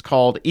here. It's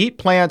called Eat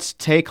Plants,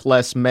 Take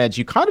Less Meds.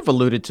 You kind of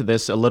alluded to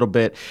this a little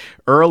bit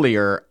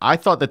earlier. I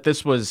thought that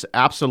this was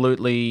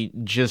absolutely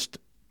just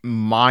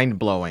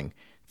mind-blowing.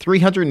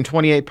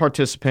 328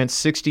 participants,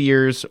 60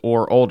 years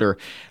or older,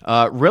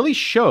 really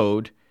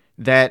showed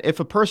that if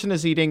a person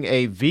is eating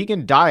a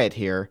vegan diet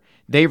here,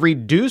 they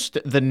reduced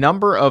the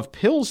number of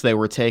pills they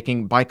were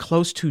taking by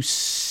close to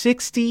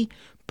 60%.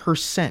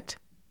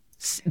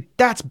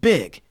 That's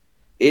big.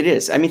 It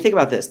is. I mean, think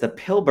about this. The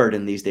pill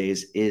burden these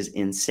days is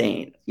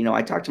insane.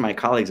 I talk to my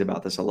colleagues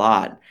about this a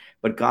lot,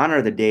 but gone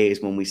are the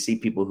days when we see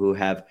people who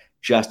have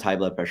just high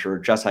blood pressure or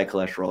just high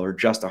cholesterol or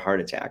just a heart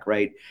attack,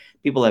 right?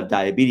 People have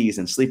diabetes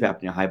and sleep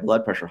apnea, high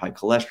blood pressure, high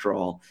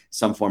cholesterol,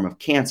 some form of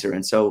cancer.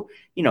 And so,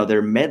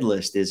 their med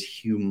list is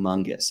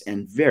humongous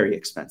and very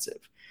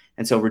expensive.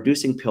 And so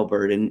reducing pill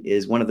burden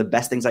is one of the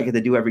best things I get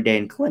to do every day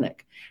in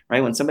clinic,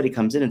 right? When somebody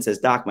comes in and says,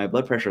 Doc, my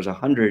blood pressure is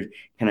 100.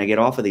 Can I get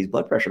off of these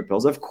blood pressure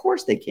pills? Of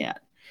course they can.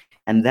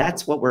 And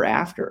that's what we're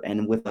after.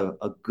 And with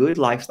a good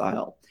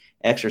lifestyle,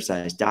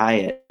 exercise,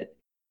 diet,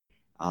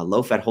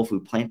 low-fat, whole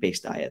food,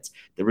 plant-based diets,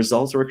 the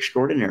results are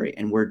extraordinary.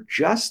 And we're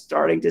just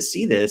starting to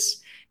see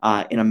this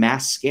in a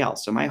mass scale.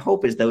 So my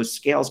hope is those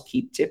scales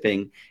keep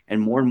tipping and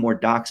more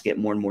docs get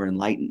more and more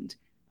enlightened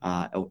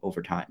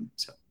over time.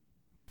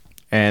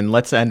 And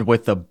let's end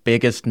with the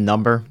biggest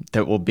number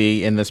that will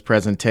be in this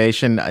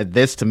presentation.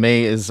 This, to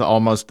me, is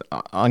almost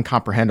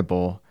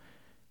incomprehensible.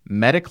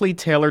 Medically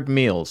tailored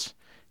meals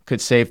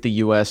could save the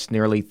U.S.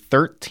 nearly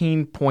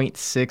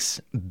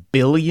 $13.6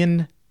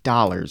 billion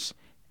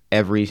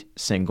every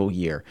single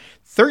year.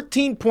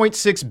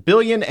 $13.6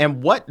 billion.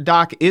 And what,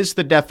 Doc, is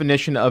the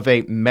definition of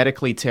a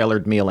medically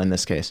tailored meal in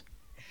this case?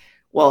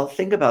 Well,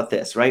 think about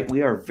this, right?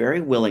 We are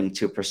very willing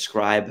to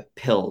prescribe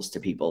pills to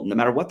people, no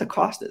matter what the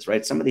cost is,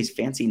 right? Some of these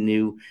fancy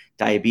new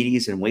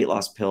diabetes and weight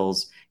loss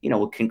pills,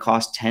 can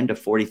cost $10,000 to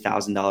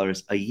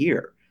 $40,000 a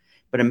year.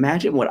 But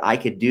imagine what I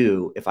could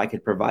do if I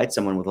could provide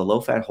someone with a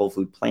low-fat, whole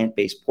food,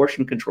 plant-based,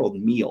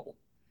 portion-controlled meal.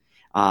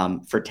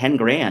 For 10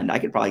 grand, I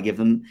could probably give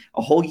them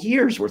a whole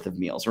year's worth of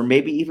meals, or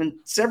maybe even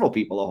several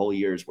people a whole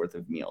year's worth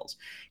of meals.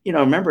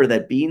 Remember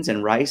that beans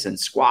and rice and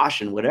squash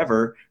and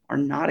whatever are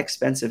not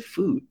expensive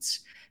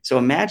foods. So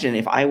imagine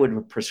if I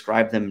would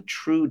prescribe them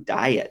true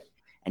diet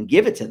and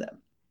give it to them,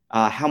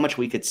 how much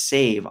we could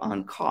save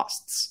on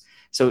costs.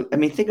 So,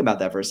 think about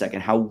that for a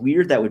second, how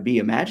weird that would be.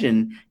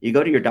 Imagine you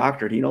go to your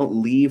doctor and you don't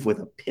leave with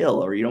a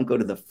pill, or you don't go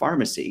to the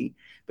pharmacy,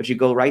 but you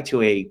go right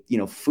to a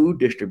food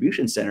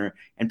distribution center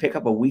and pick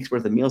up a week's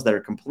worth of meals that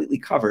are completely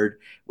covered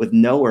with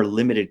no or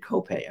limited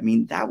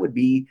copay. That would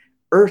be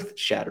earth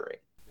shattering.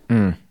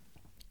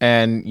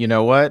 And you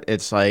know what?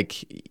 It's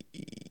like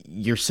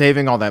you're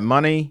saving all that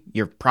money.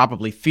 You're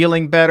probably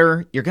feeling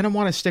better. You're going to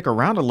want to stick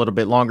around a little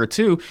bit longer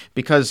too,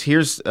 because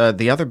here's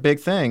the other big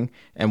thing,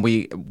 and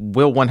we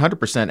will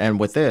 100% end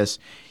with this.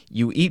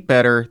 You eat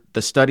better.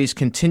 The studies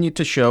continue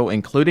to show,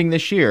 including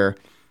this year,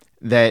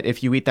 that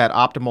if you eat that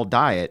optimal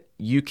diet,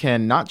 you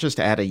can not just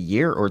add a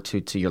year or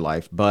two to your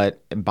life,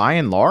 but by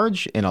and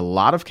large, in a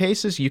lot of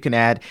cases, you can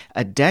add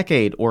a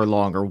decade or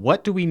longer.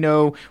 What do we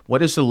know?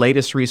 What is the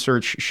latest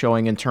research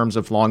showing in terms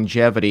of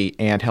longevity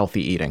and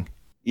healthy eating?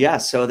 Yeah,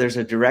 so there's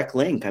a direct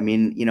link.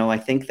 I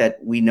think that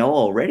we know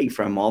already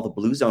from all the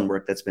Blue Zone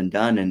work that's been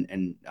done,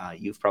 and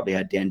you've probably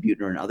had Dan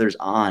Buettner and others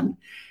on.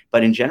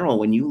 But in general,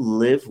 when you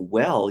live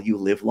well, you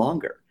live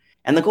longer.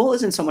 And the goal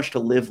isn't so much to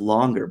live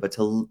longer, but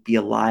to be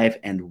alive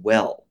and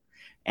well.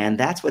 And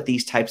that's what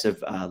these types of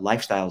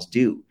lifestyles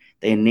do.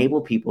 They enable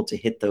people to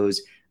hit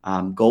those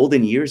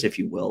golden years, if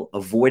you will,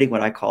 avoiding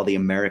what I call the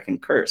American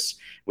curse,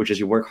 which is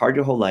you work hard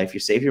your whole life, you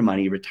save your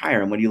money, you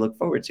retire, and what do you look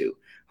forward to?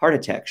 Heart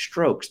attack,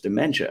 strokes,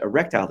 dementia,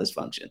 erectile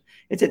dysfunction.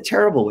 It's a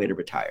terrible way to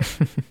retire.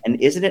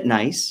 And isn't it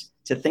nice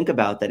to think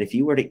about that if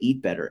you were to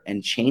eat better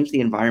and change the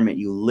environment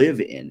you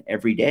live in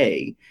every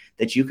day,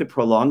 that you could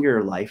prolong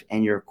your life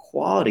and your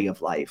quality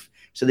of life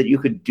so that you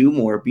could do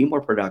more, be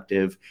more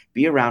productive,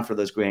 be around for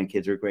those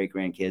grandkids or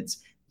great-grandkids.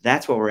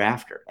 That's what we're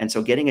after. And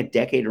so getting a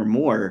decade or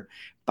more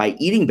by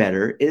eating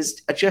better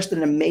is just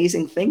an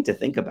amazing thing to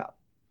think about.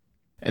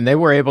 And they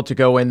were able to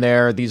go in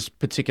there, these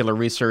particular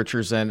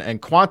researchers, and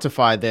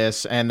quantify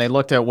this. And they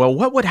looked at, well,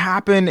 what would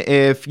happen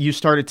if you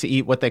started to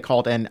eat what they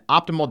called an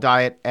optimal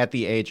diet at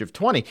the age of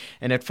 20?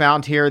 And it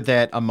found here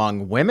that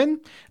among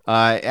women,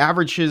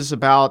 averages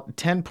about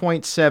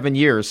 10.7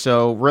 years.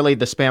 So really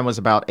the span was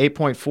about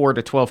 8.4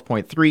 to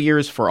 12.3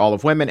 years for all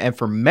of women. And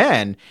for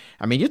men,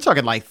 you're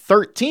talking like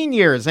 13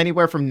 years,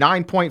 anywhere from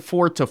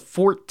 9.4 to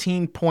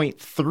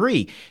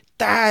 14.3.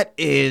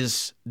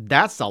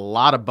 That's a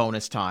lot of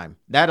bonus time.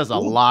 That is a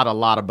lot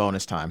of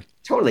bonus time.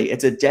 Totally.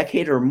 It's a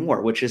decade or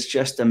more, which is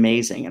just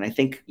amazing. And I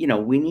think,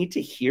 we need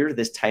to hear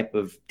this type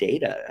of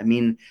data.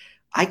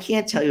 I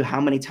can't tell you how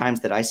many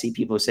times that I see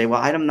people say,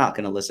 well, I'm not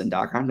going to listen,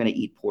 doc. I'm going to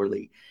eat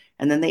poorly.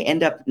 And then they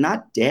end up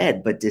not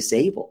dead, but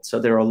disabled. So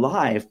they're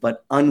alive,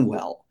 but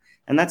unwell.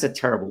 And that's a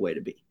terrible way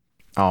to be.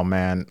 Oh,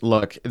 man.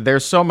 Look,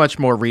 there's so much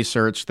more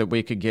research that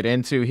we could get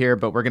into here,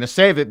 but we're going to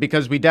save it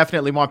because we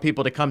definitely want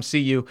people to come see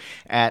you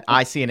at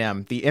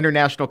ICNM, the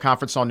International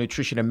Conference on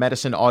Nutrition and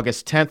Medicine,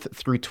 August 10th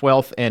through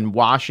 12th in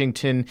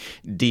Washington,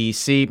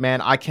 D.C.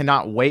 Man, I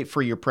cannot wait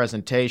for your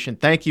presentation.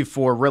 Thank you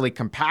for really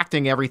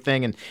compacting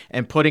everything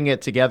and putting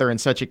it together in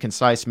such a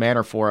concise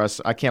manner for us.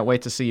 I can't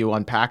wait to see you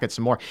unpack it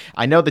some more.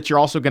 I know that you're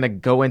also going to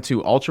go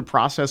into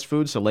ultra-processed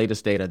foods, the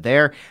latest data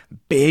there.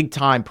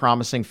 Big-time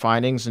promising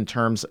findings in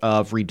terms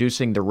of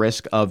reducing the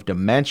risk of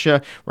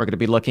dementia. We're going to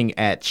be looking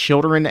at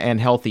children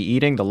and healthy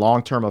eating, the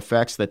long-term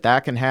effects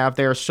that can have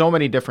there. So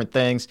many different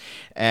things.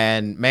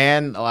 And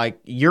man, like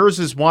yours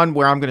is one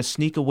where I'm going to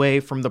sneak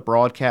away from the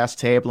broadcast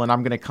table and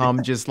I'm going to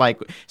come just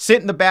like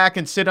sit in the back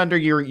and sit under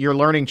your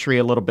learning tree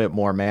a little bit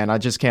more, man. I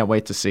just can't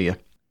wait to see you.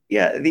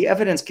 Yeah, the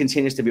evidence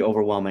continues to be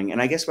overwhelming.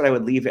 And I guess what I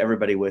would leave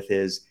everybody with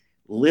is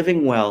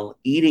living well,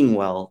 eating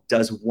well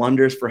does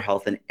wonders for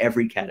health in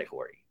every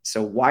category.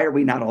 So why are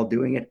we not all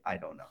doing it? I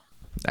don't know.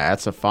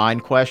 That's a fine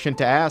question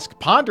to ask.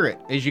 Ponder it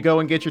as you go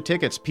and get your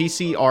tickets,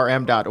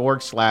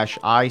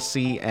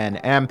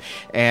 pcrm.org/ICNM.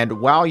 And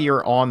while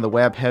you're on the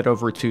web, head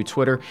over to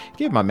Twitter.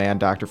 Give my man,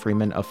 Dr.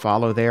 Freeman, a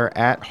follow there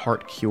at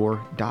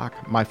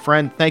HeartCureDoc. My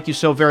friend, thank you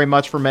so very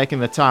much for making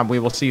the time. We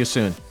will see you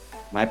soon.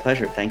 My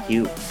pleasure. Thank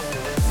you.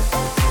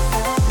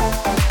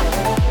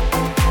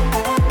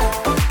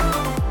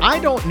 I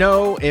don't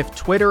know if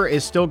Twitter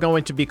is still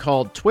going to be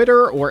called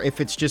Twitter or if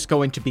it's just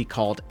going to be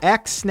called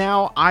X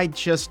now. I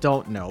just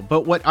don't know.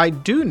 But what I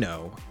do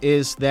know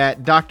is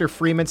that Dr.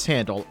 Freeman's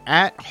handle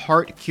at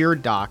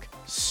HeartCureDoc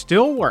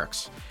still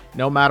works,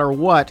 no matter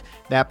what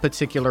that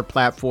particular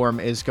platform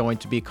is going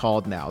to be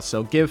called now.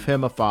 So give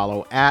him a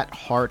follow at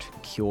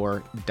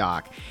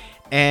HeartCureDoc.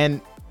 And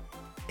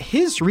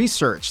his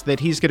research that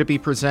he's going to be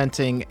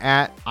presenting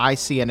at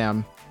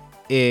ICNM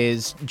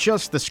is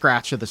just the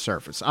scratch of the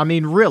surface. I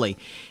mean, really,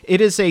 it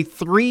is a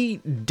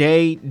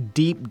 3-day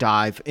deep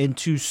dive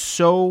into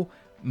so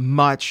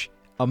much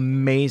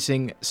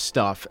amazing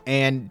stuff.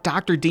 And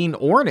Dr. Dean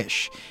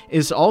Ornish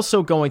is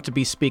also going to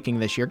be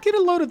speaking this year. Get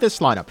a load of this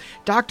lineup.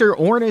 Dr.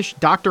 Ornish,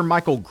 Dr.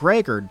 Michael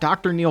Greger,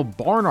 Dr. Neil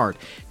Barnard,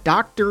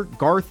 Dr.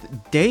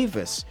 Garth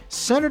Davis,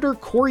 Senator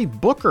Cory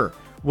Booker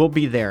will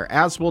be there,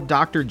 as will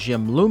Dr.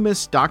 Jim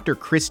Loomis, Dr.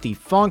 Christy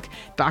Funk,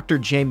 Dr.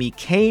 Jamie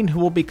Kane, who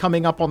will be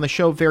coming up on the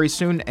show very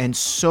soon, and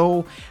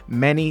so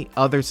many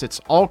others. It's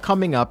all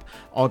coming up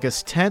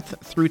August 10th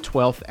through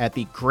 12th at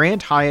the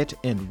Grand Hyatt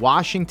in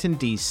Washington,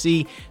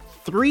 D.C.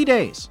 3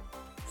 days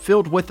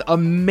filled with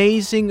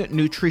amazing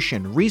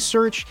nutrition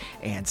research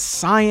and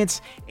science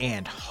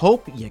and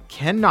hope. You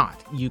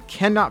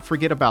cannot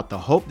forget about the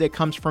hope that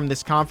comes from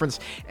this conference,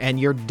 and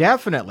you're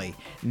definitely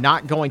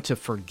not going to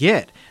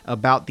forget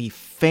about the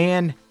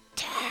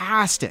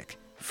fantastic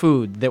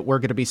food that we're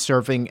going to be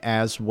serving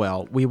as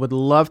well. We would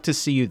love to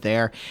see you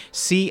there.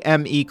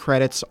 CME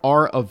credits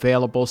are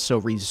available, so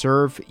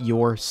reserve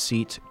your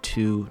seat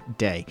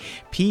today.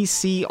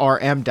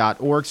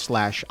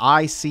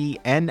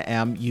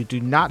 pcrm.org/ICNM. You do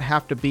not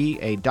have to be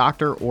a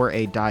doctor or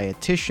a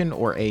dietitian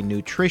or a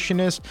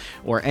nutritionist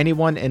or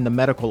anyone in the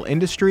medical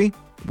industry.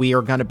 We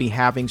are going to be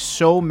having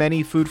so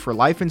many Food for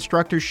Life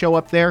instructors show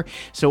up there.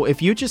 So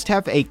if you just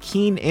have a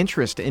keen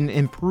interest in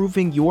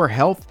improving your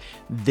health,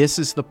 this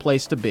is the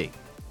place to be.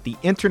 The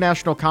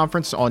International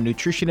Conference on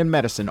Nutrition and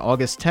Medicine,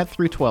 August 10th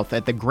through 12th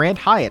at the Grand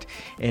Hyatt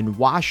in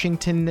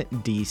Washington,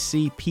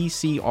 D.C.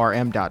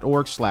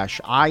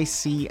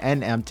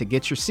 pcrm.org/ICNM to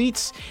get your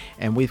seats.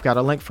 And we've got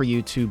a link for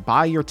you to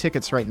buy your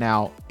tickets right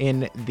now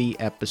in the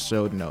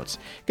episode notes.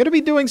 Going to be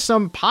doing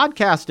some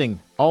podcasting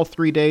all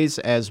 3 days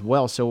as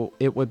well, so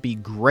it would be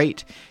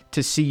great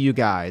to see you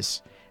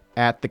guys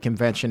at the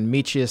convention.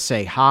 Meet you,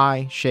 say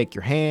hi, shake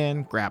your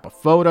hand, grab a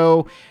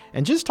photo,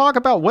 and just talk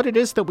about what it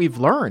is that we've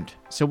learned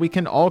so we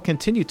can all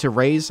continue to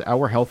raise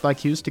our health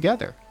IQs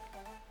together.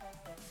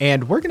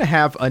 And we're going to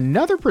have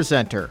another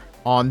presenter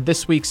on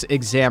this week's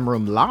Exam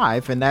Room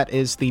Live, and that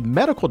is the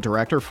medical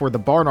director for the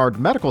Barnard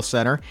Medical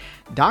Center,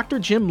 Dr.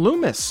 Jim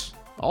Loomis,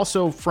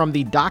 also from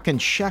the Doc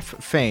and Chef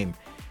fame,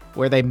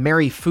 where they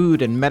marry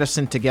food and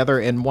medicine together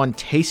in one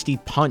tasty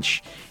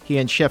punch. He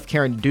and Chef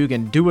Karen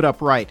Dugan do it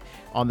up right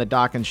on the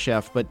Doc and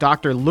Chef. But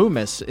Dr.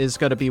 Loomis is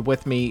going to be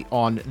with me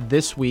on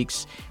this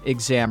week's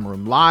Exam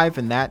Room Live,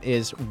 and that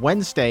is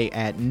Wednesday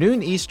at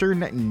noon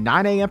Eastern,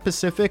 9 a.m.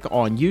 Pacific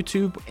on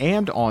YouTube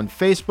and on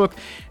Facebook.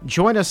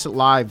 Join us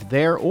live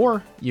there,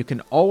 or you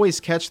can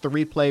always catch the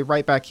replay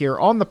right back here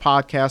on the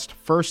podcast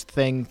first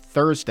thing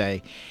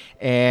Thursday.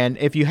 And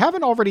if you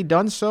haven't already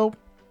done so,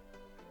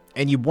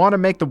 and you want to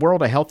make the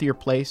world a healthier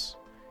place,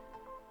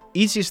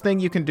 easiest thing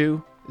you can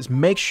do is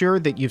make sure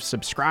that you've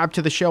subscribed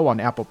to the show on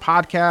Apple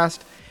Podcast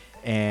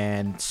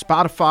and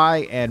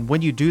Spotify. And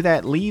when you do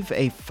that, leave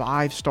a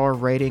 5-star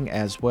rating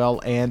as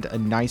well and a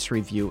nice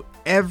review.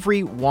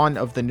 every one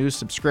of the new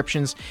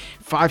subscriptions.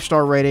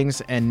 5-star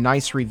ratings and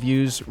nice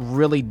reviews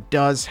really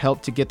does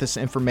help to get this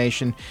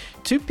information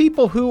to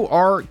people who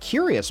are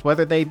curious,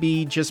 whether they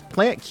be just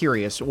plant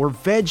curious or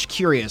veg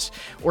curious,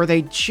 or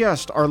they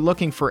just are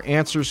looking for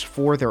answers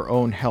for their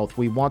own health.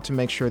 We want to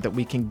make sure that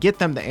we can get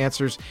them the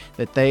answers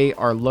that they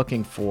are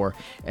looking for.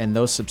 And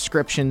those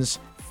subscriptions,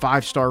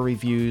 5-star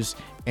reviews,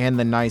 and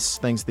the nice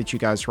things that you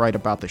guys write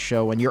about the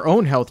show and your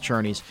own health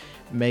journeys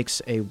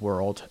makes a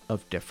world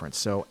of difference.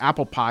 So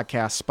Apple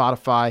Podcasts,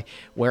 Spotify,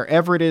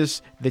 wherever it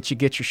is that you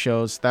get your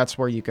shows, that's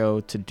where you go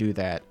to do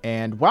that.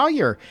 And while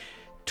you're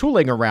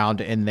tooling around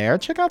in there,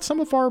 check out some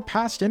of our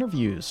past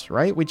interviews,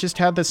 right? We just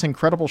had this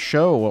incredible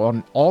show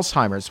on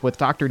Alzheimer's with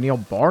Dr. Neil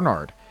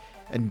Barnard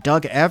and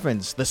Doug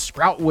Evans, the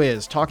Sprout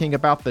Whiz, talking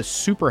about the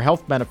super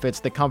health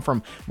benefits that come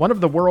from one of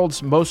the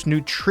world's most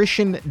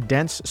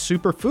nutrition-dense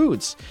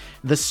superfoods,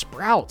 the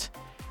Sprout.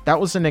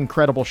 That was an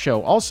incredible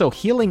show. Also,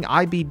 Healing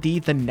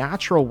IBD the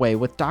Natural Way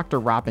with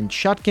Dr. Robin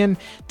Chutkin,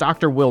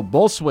 Dr. Will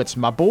Bolswitz,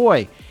 my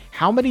boy.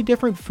 How many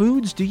different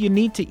foods do you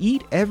need to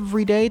eat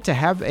every day to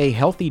have a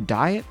healthy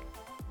diet?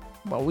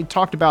 Well, we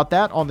talked about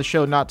that on the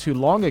show not too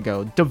long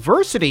ago.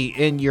 Diversity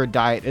in your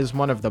diet is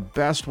one of the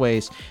best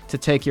ways to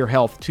take your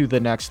health to the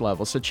next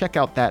level. So check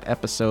out that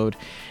episode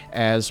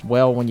as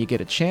well when you get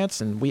a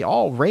chance. And we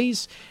all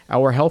raise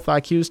our health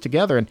IQs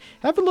together and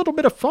have a little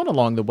bit of fun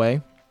along the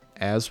way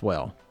as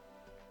well.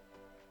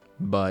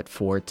 But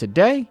for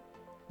today,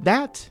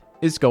 that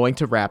is going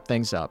to wrap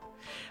things up.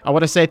 I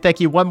want to say thank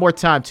you one more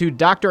time to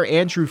Dr.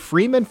 Andrew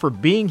Freeman for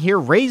being here,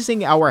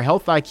 raising our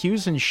health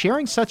IQs and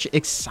sharing such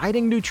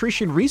exciting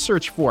nutrition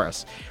research for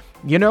us.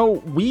 You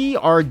know, we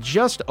are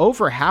just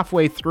over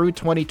halfway through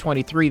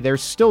 2023.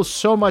 There's still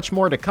so much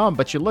more to come,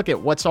 but you look at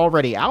what's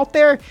already out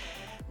there,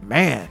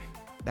 man,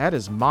 that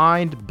is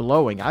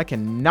mind-blowing. I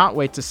cannot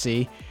wait to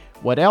see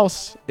what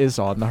else is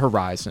on the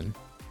horizon.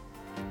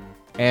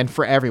 And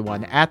for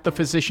everyone at the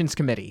Physicians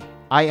Committee,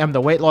 I am the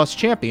weight loss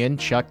champion,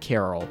 Chuck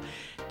Carroll.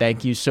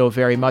 Thank you so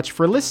very much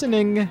for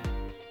listening.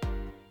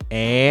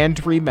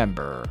 And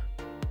remember,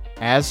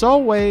 as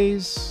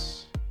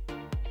always,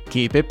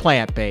 keep it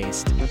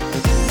plant-based.